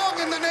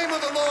strong in the name of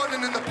the Lord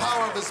and in the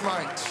power of his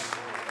might.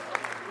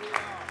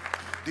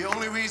 The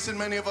only reason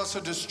many of us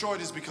are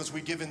destroyed is because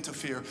we give in to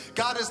fear.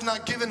 God has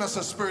not given us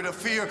a spirit of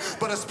fear,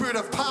 but a spirit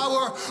of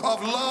power,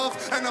 of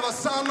love, and of a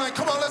sound mind.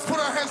 Come on, let's put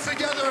our hands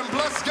together and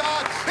bless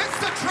God. It's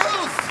the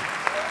truth.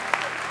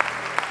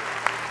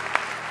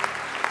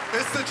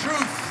 It's the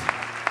truth.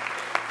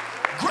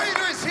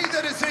 Greater is he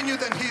that is in you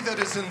than he that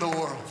is in the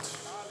world.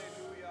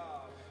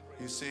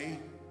 You see,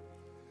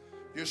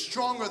 you're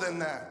stronger than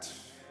that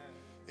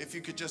if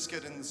you could just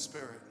get in the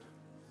spirit.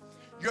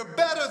 You're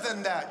better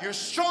than that. You're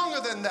stronger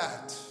than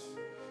that.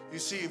 You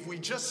see, if we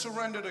just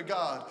surrender to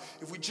God,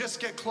 if we just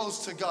get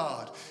close to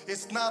God,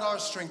 it's not our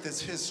strength,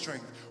 it's his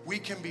strength. We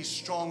can be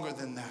stronger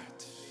than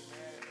that.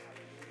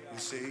 You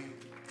see?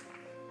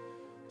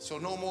 So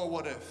no more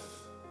what if.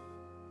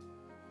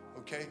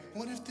 Okay?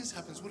 What if this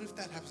happens? What if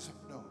that happens?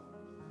 No.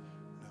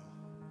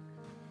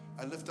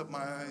 I lift up my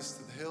eyes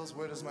to the hills.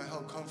 Where does my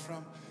help come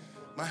from?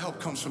 My help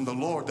comes from the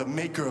Lord, the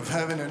maker of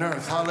heaven and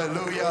earth.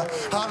 Hallelujah.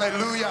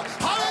 Hallelujah.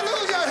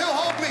 Hallelujah. He'll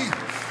help me.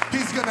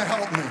 He's going to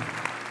help me.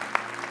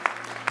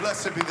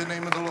 Blessed be the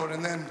name of the Lord.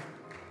 And then,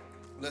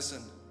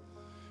 listen,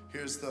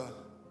 here's the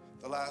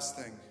last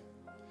thing.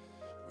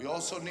 We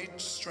also need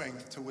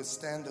strength to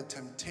withstand the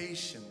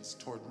temptations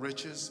toward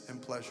riches and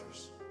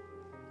pleasures.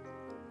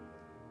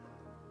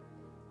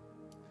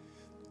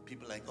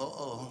 People are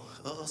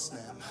like,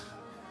 snap.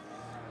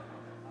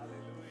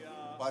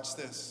 Watch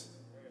this.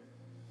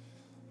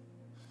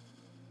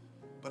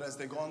 But as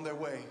they go on their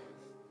way,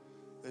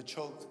 they're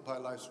choked by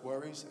life's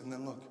worries. And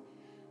then look,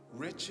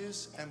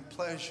 riches and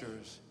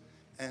pleasures,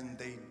 and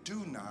they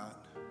do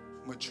not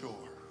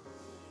mature.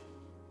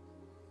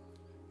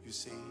 You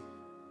see,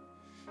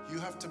 you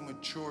have to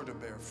mature to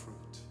bear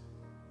fruit.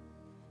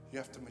 You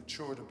have to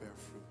mature to bear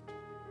fruit.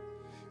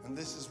 And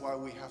this is why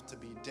we have to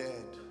be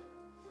dead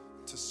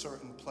to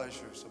certain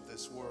pleasures of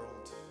this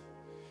world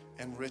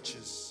and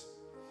riches.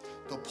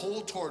 The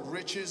pull toward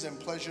riches and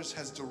pleasures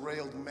has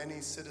derailed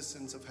many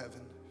citizens of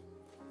heaven.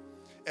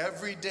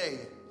 Every day,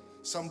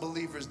 some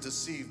believers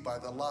deceived by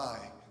the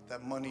lie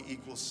that money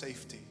equals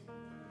safety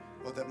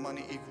or that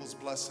money equals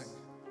blessing.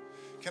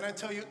 Can I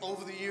tell you,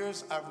 over the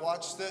years, I've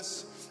watched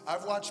this.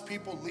 I've watched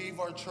people leave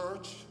our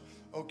church,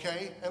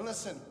 okay? And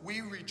listen,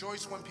 we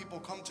rejoice when people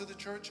come to the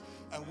church,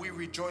 and we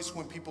rejoice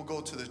when people go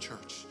to the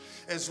church.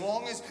 As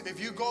long as, if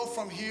you go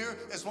from here,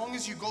 as long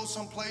as you go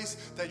someplace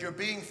that you're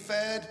being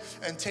fed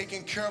and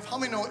taken care of, how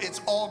many know it's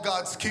all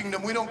God's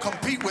kingdom? We don't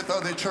compete with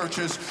other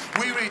churches.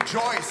 We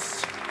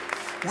rejoice.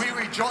 We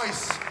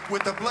rejoice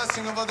with the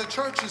blessing of other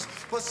churches.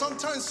 But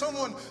sometimes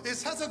someone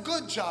has a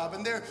good job,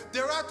 and they're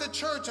at the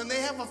church, and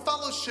they have a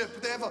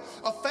fellowship, they have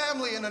a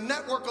family and a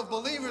network of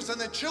believers,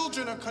 and their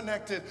children are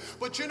connected.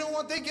 But you know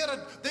what? They get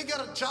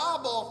a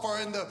job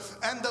offer, and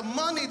the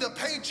money, the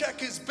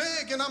paycheck is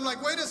big. And I'm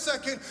like, wait a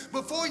second,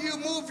 before you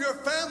move your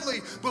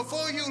family,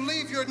 before you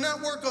leave your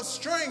network of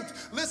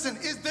strength, listen,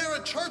 is there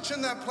a church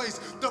in that place?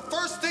 The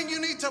first thing you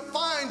need to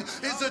find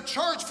is a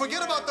church.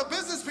 Forget about the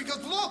business,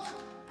 because look,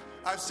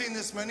 I've seen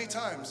this many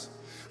times.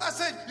 I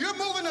said, you're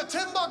moving to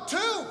Timbuktu.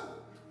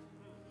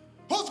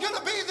 Who's going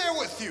to be there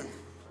with you?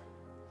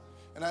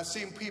 And I've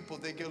seen people,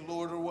 they get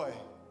lured away.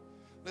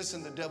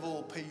 Listen, the devil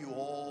will pay you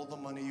all the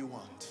money you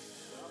want.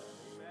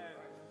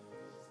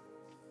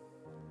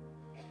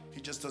 He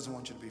just doesn't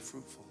want you to be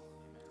fruitful.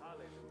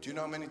 Do you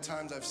know how many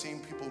times I've seen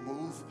people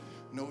move?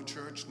 No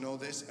church, no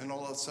this, and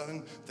all of a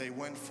sudden they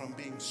went from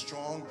being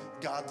strong,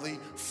 godly,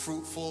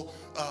 fruitful,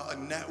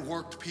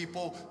 networked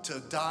people to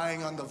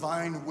dying on the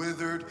vine,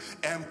 withered,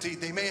 empty.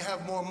 They may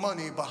have more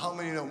money, but how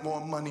many know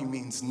more money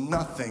means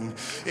nothing?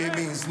 It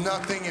means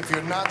nothing if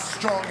you're not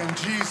strong in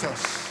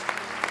Jesus.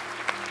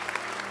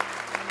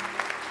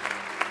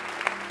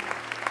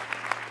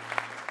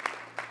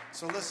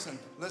 So listen,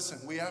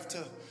 we have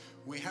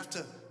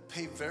to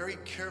pay very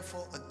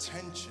careful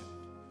attention,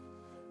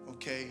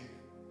 okay?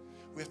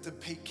 We have to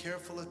pay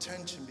careful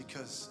attention,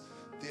 because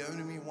the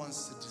enemy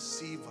wants to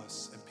deceive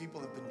us, and people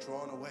have been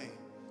drawn away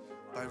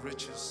by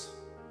riches.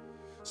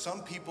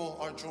 Some people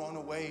are drawn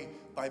away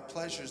by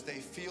pleasures. They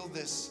feel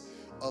this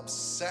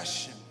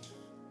obsession,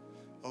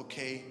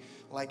 okay?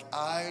 Like,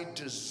 I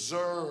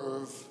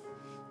deserve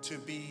to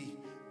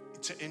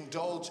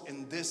indulge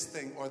in this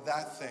thing or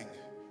that thing,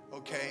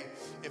 okay?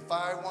 If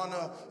I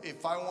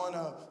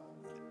wanna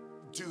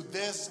do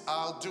this,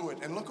 I'll do it.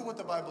 And look at what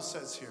the Bible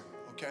says here,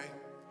 okay?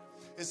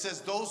 It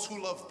says, those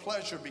who love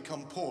pleasure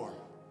become poor.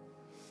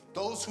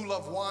 Those who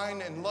love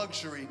wine and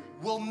luxury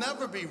will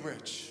never be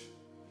rich.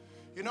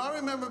 You know, I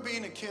remember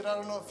being a kid. I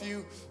don't know if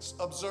you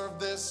observed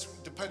this,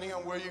 depending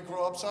on where you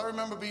grew up. So I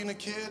remember being a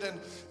kid,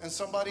 and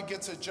somebody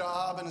gets a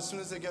job, and as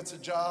soon as they get a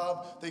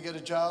job,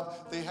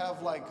 they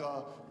have like,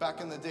 back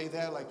in the day, they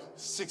had like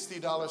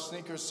 $60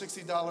 sneakers.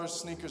 $60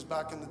 sneakers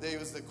back in the day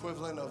was the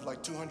equivalent of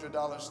like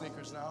 $200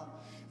 sneakers now.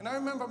 And I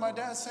remember my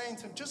dad saying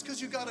to him, just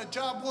because you got a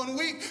job 1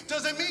 week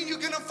doesn't mean you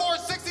can afford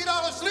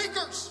 $60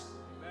 sneakers.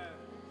 Amen.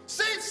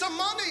 Save some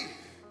money.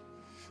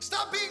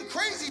 Stop being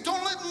crazy.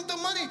 Don't let the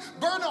money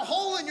burn a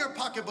hole in your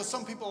pocket. But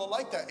some people are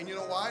like that. And you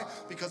know why?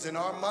 Because in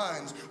our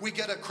minds, we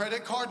get a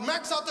credit card.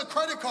 Max out the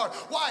credit card.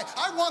 Why?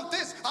 I want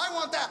this. I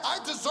want that. I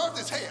deserve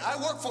this. Hey, I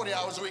work 40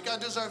 hours a week. I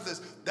deserve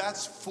this.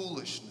 That's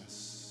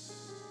foolishness.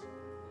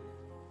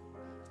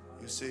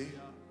 You see?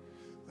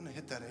 I'm going to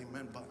hit that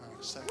amen button in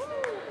a second.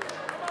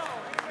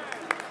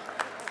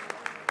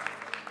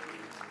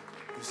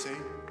 You see?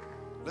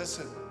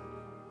 Listen.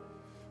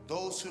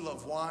 Those who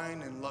love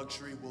wine and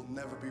luxury will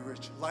never be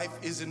rich. Life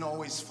isn't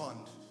always fun.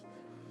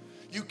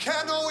 You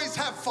can't always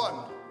have fun.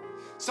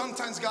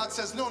 Sometimes God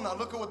says, no, now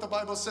look at what the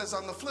Bible says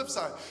on the flip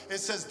side. It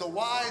says the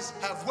wise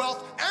have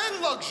wealth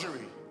and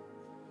luxury,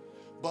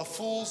 but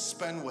fools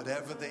spend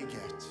whatever they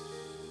get.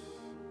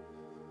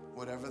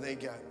 Whatever they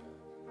get.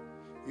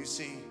 You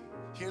see,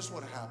 here's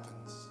what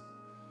happens.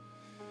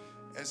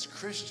 As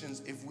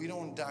Christians, if we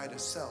don't die to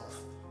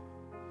self,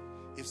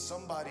 if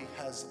somebody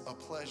has a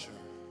pleasure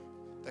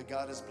that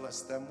God has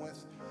blessed them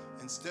with,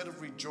 instead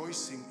of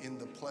rejoicing in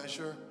the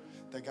pleasure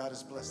that God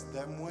has blessed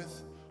them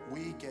with,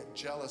 we get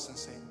jealous and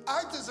say,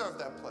 I deserve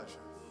that pleasure.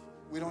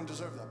 We don't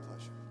deserve that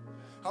pleasure.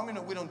 How many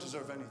know we don't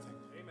deserve anything?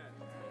 Amen.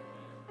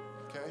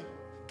 Okay?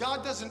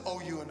 God doesn't owe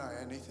you and I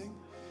anything.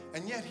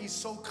 And yet he's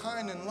so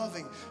kind and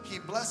loving. He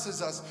blesses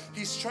us.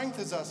 He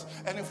strengthens us.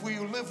 And if we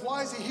live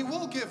wisely, he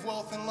will give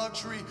wealth and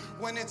luxury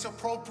when it's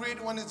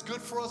appropriate, when it's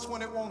good for us,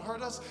 when it won't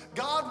hurt us.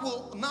 God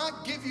will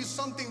not give you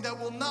something that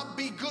will not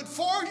be good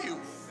for you.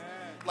 Amen.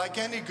 Like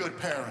any good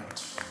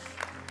parent.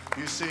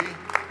 You see?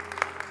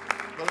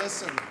 But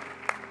listen.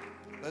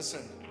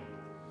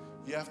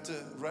 You have to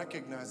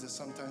recognize that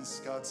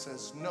sometimes God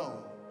says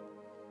no,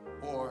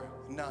 or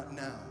not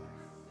now,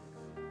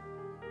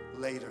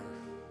 later.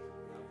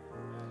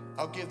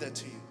 I'll give that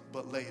to you,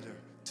 but later.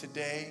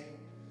 Today,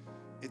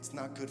 it's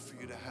not good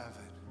for you to have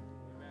it.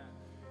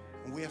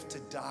 And we have to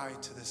die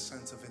to this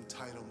sense of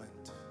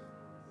entitlement.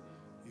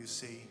 You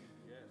see?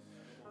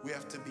 We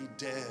have to be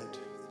dead.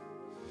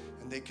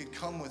 And they could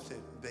come with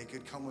it.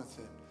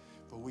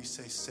 But we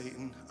say,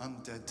 Satan,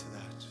 I'm dead to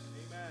that.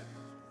 Amen.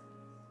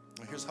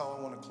 And here's how I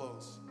want to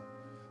close.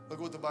 Look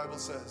what the Bible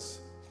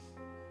says.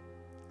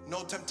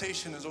 No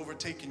temptation has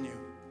overtaken you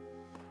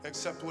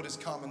except what is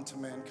common to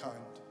mankind.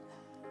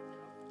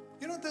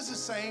 You know what this is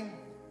saying?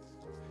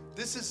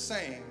 This is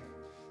saying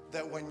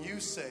that when you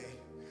say,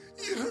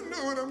 you don't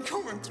know what I'm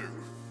going through,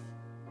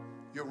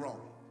 you're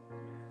wrong.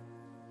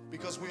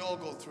 Because we all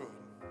go through it.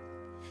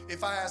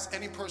 If I ask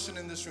any person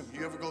in this room,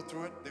 you ever go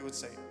through it? They would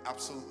say,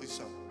 absolutely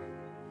so.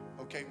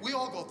 Okay, we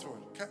all go through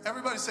it.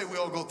 Everybody say we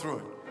all go through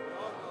it.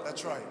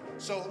 That's right.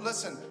 So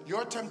listen,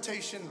 your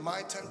temptation,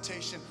 my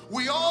temptation,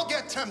 we all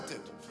get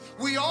tempted.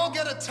 We all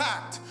get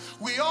attacked.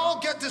 We all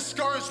get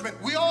discouragement.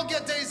 We all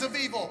get days of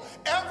evil.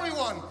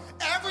 Everyone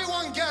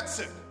gets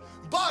it.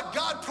 But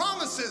God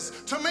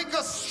promises to make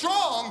us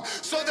strong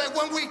so that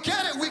when we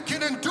get it, we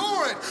can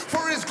endure it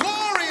for his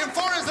glory and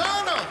for his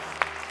honor.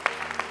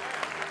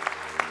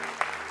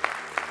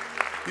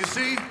 You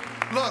see?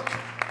 Look.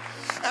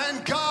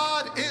 And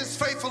God is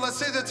faithful. Let's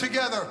say that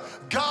together.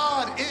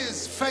 God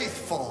is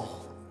faithful.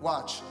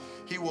 Watch.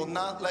 He will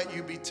not let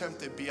you be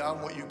tempted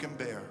beyond what you can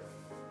bear.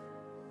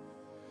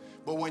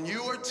 But when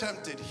you are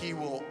tempted, he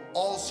will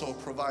also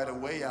provide a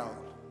way out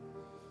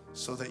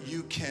so that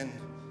you can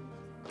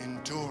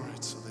endure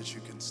it, so that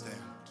you can stand.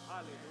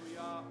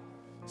 Hallelujah.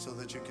 So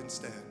that you can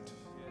stand.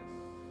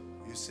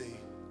 Yes. You see,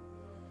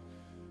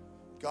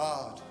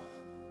 God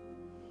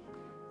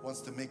wants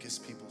to make his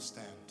people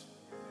stand.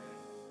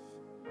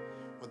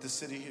 What the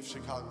city of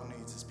Chicago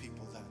needs is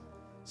people that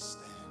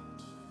stand.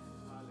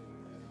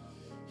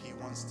 He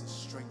wants to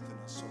strengthen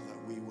us so that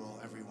we will,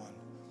 everyone,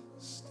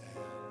 stand.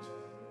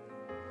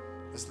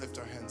 Let's lift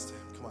our hands to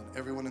him. Come on,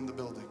 everyone in the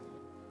building.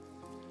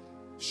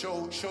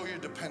 Show your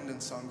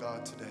dependence on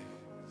God today.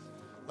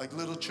 Like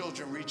little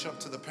children reach up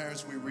to the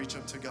parents, we reach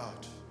up to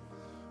God.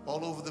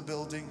 All over the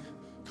building.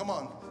 Come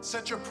on,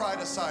 set your pride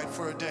aside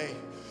for a day.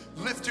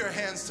 Lift your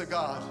hands to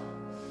God.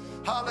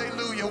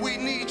 Hallelujah, we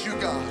need you,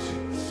 God.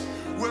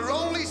 We're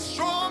only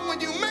strong when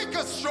you make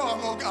us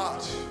strong, oh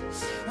God.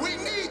 We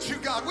need you,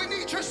 God. We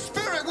need your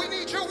spirit. We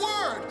need your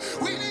word.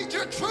 We need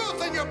your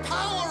truth and your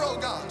power, oh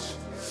God.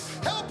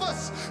 Help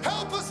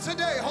us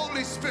today,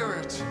 Holy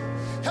Spirit.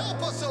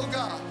 Help us, oh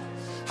God.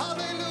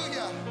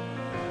 Hallelujah.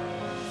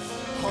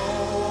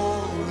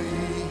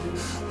 Holy,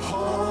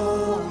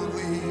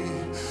 holy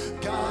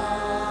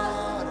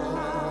God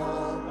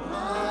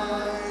Almighty,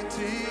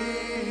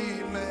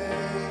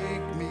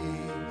 make me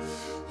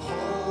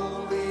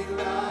holy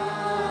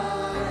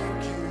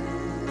like you.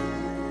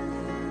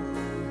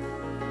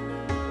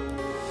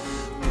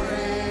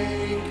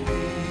 Break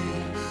me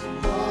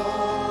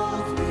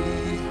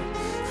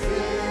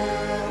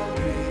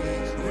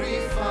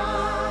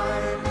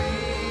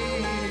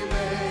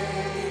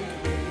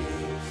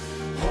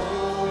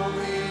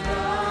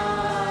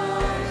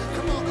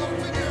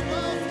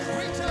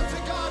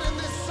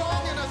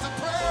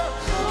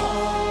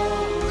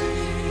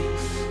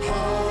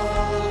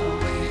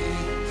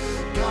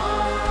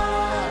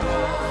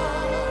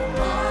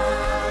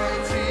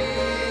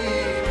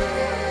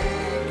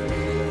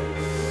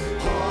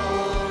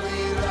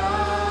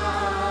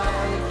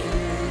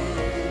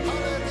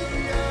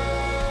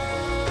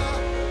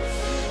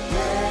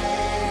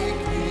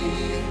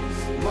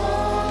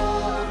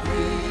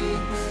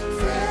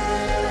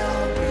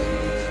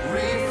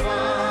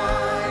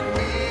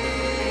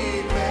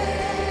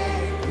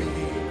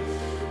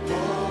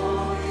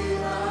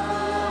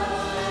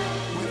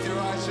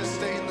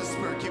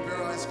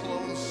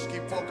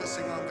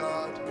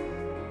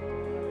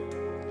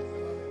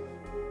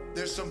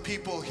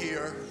people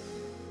here,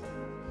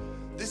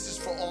 this is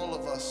for all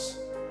of us,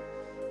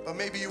 but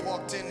maybe you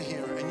walked in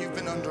here and you've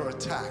been under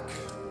attack.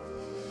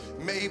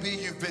 Maybe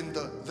you've been,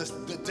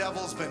 the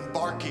devil's been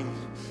barking.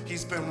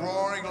 He's been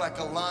roaring like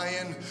a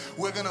lion.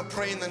 We're gonna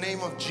pray in the name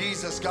of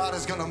Jesus. God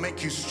is gonna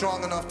make you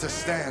strong enough to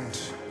stand.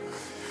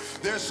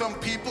 There's some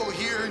people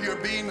here, you're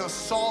being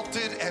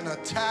assaulted and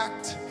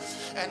attacked.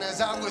 And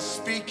as I was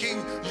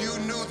speaking, you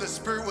knew the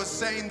Spirit was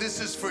saying, this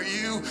is for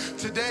you.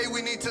 Today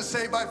we need to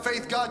say by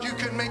faith, God, you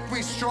can make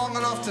me strong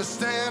enough to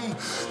stand.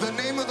 The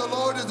name of the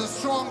Lord is a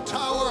strong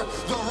tower.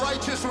 The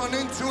righteous run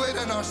into it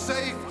and are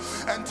safe.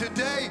 And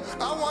today,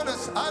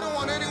 I don't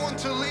want anyone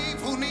to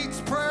leave who needs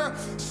prayer.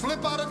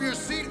 Slip out of your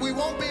seat. We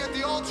won't be at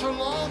the altar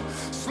long.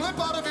 Slip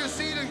out of your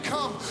seat and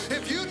come.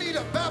 If you need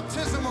a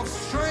baptism of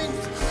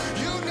strength,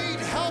 you need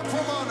help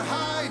from on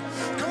high,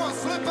 come on,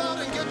 slip out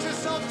and get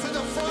yourself to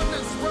the front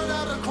and spread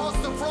out across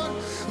the front.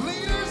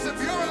 Leaders,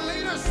 if you're a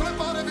leader, slip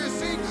out of your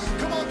seat.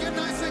 Come on, get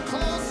nice and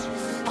close.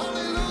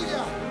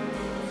 Hallelujah.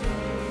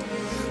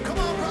 Come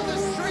on, brother,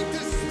 strength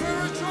is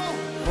spiritual.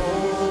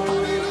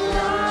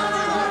 Hallelujah.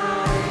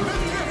 Everyone,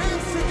 lift your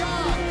hands to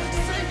God.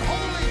 Sing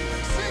holy,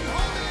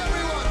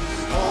 everyone.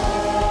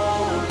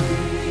 Holy,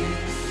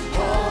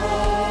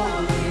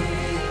 holy,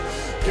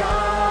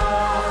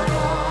 God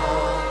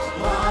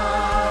Almighty,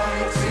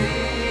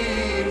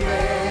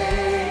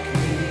 make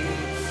me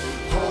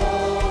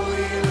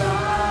holy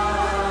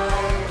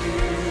like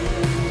you.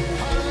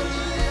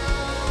 Hallelujah.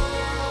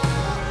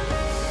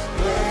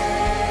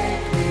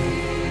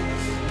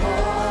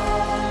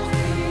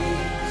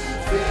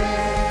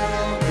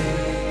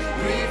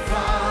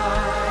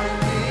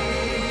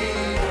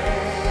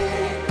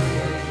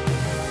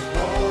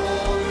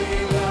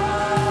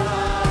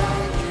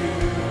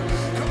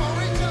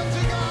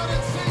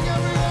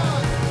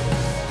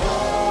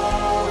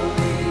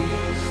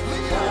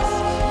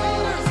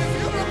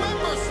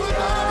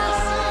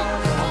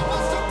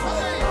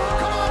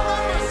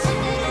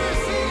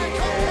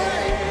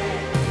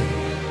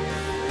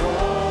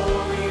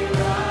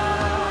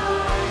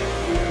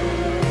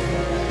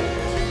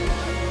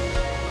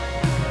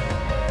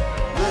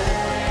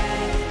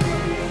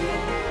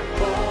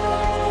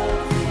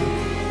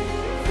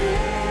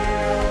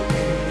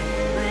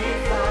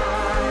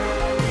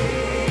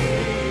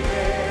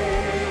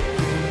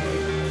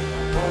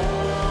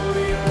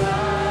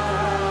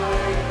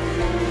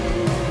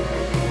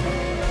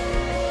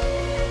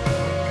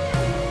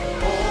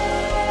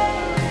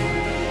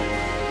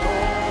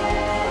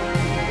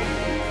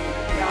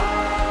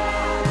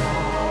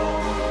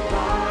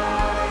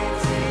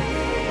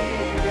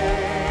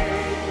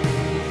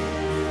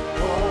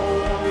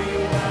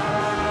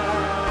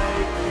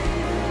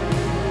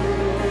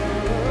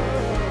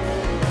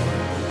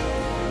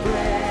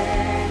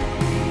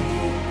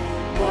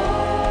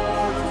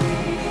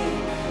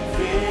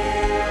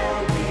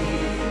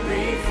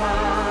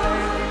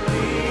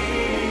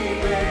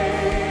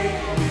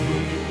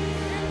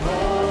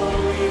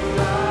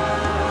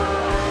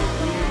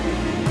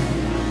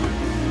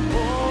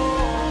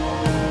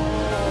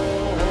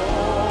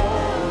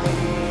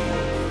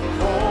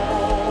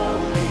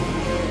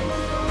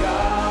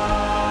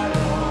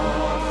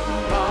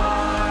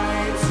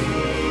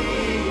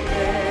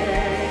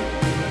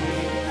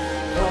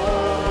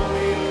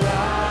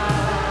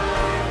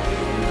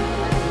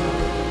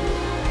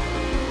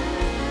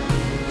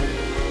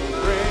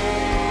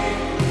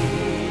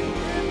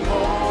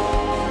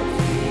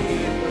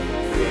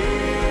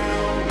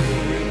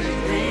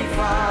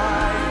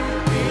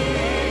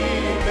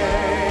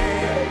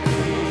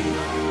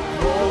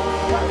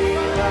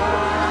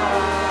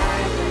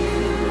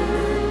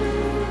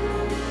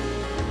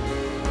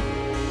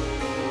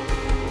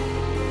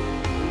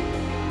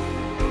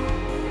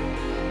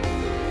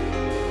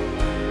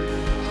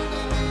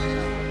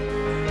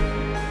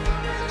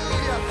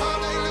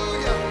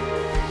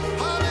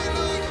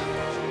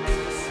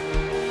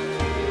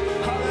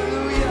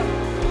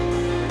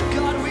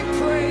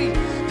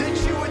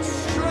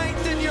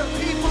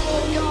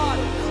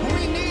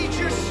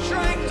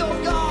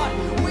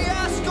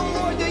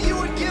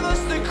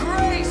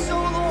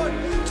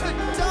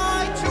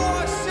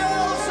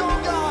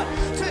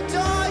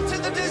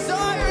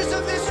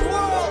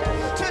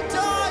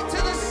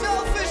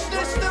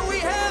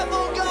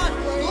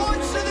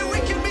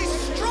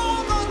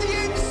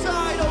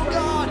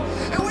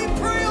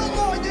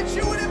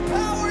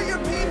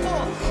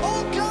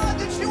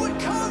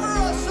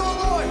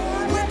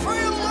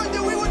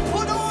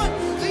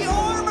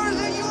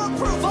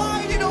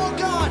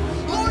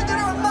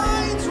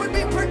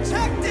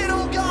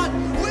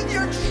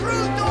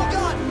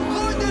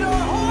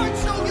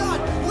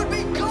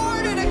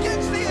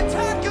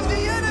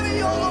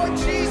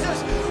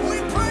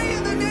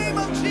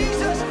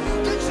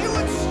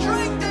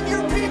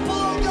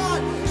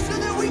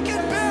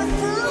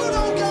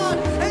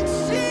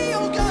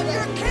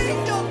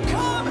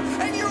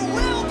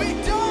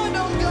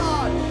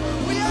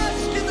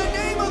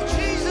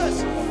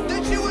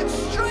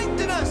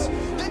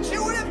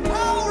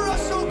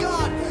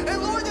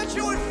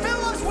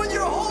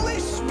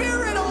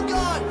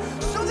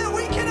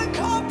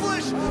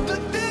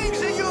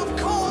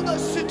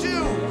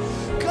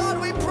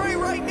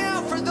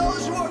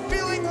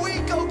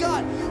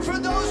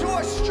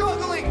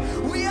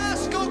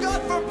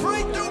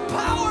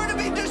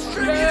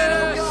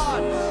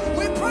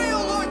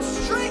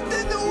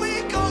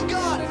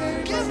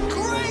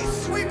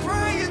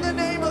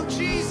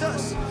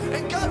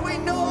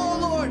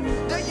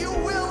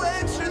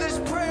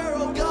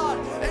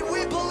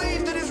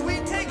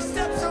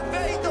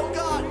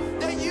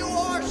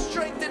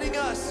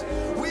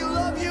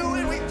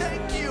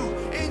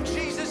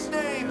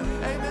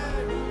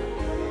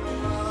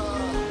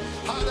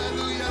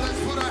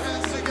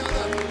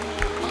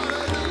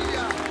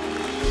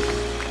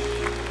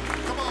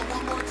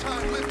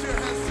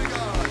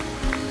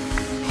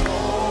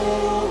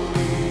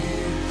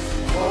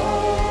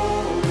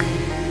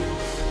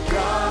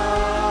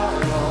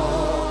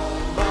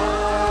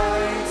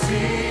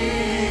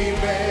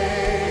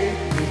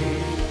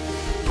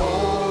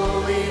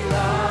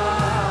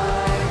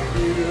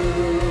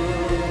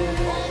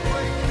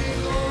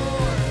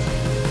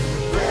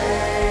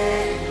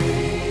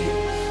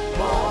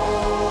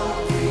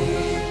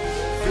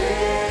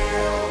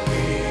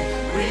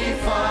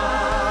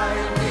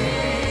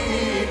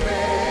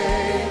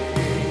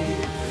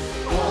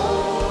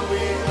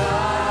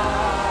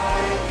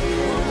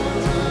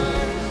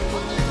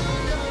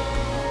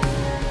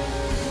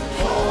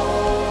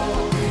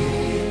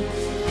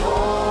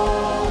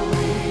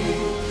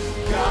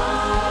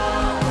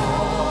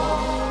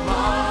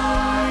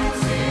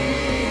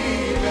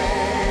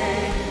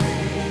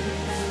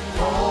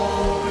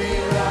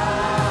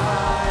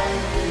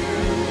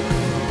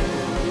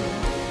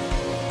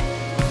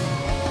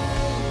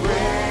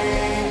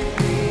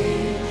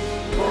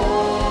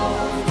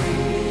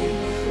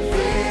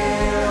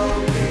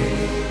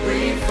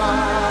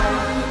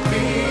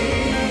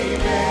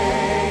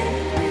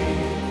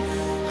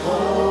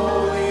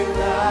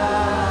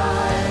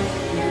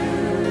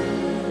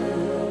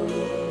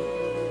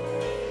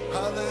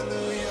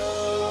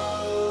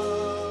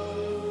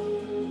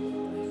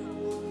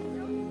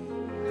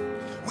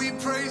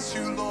 praise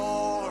you,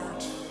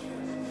 Lord.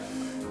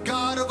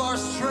 God of our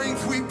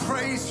strength, we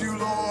praise you,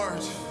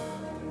 Lord.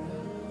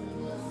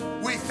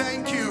 We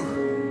thank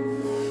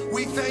you.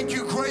 We thank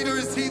you. Greater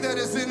is he that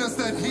is in us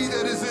than he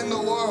that is in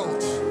the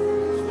world.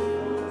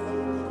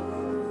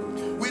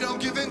 We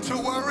don't give in to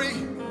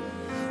worry.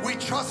 We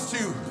trust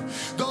you.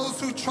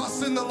 Those who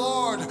trust in the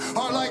Lord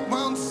are like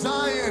Mount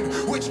Zion,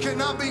 which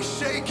cannot be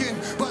shaken,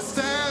 but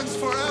stands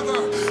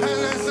forever. And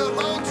as the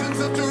mountains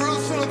of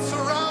Jerusalem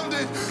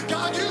surrounded,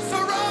 God, you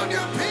surround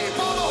your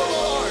people, oh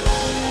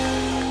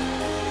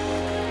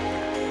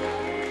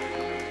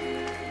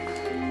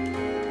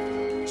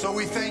Lord. So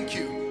we thank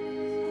you.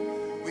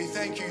 We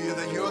thank you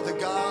that you're the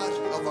God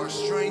of our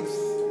strength,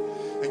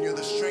 and you're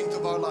the strength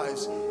of our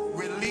lives.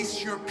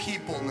 Release your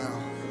people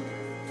now.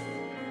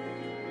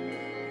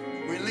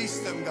 Release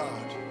them,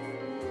 God,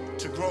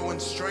 to grow in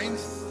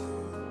strength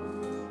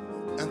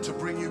and to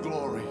bring you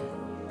glory.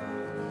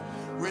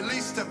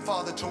 Release them,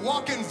 Father, to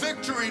walk in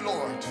victory,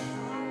 Lord,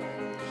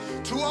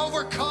 to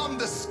overcome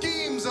the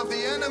schemes of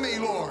the enemy,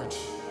 Lord,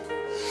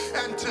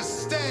 and to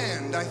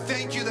stand. I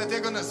thank you that they're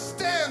going to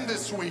stand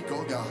this week,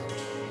 oh God,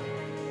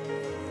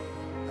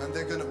 and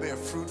they're going to bear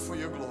fruit for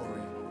your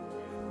glory.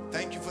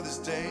 Thank you for this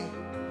day.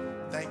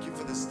 Thank you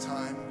for this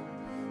time.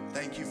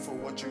 Thank you for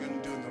what you're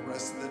going to do in the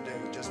rest of the day,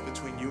 just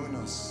between you and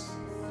us.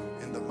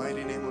 In the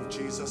mighty name of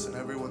Jesus. And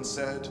everyone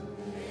said,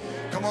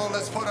 come on,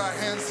 let's put our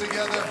hands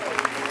together.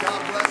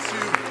 God bless you.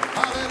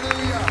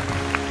 Hallelujah.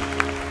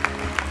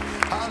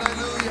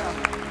 Hallelujah.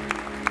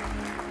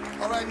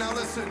 All right, now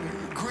listen,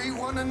 greet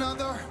one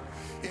another.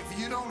 If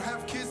you don't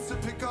have kids to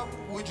pick up,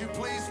 would you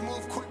please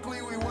move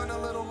quickly? We went a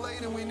little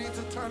late and we need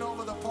to turn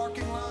over the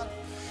parking lot.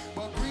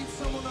 But greet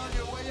someone on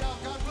your way out.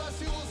 God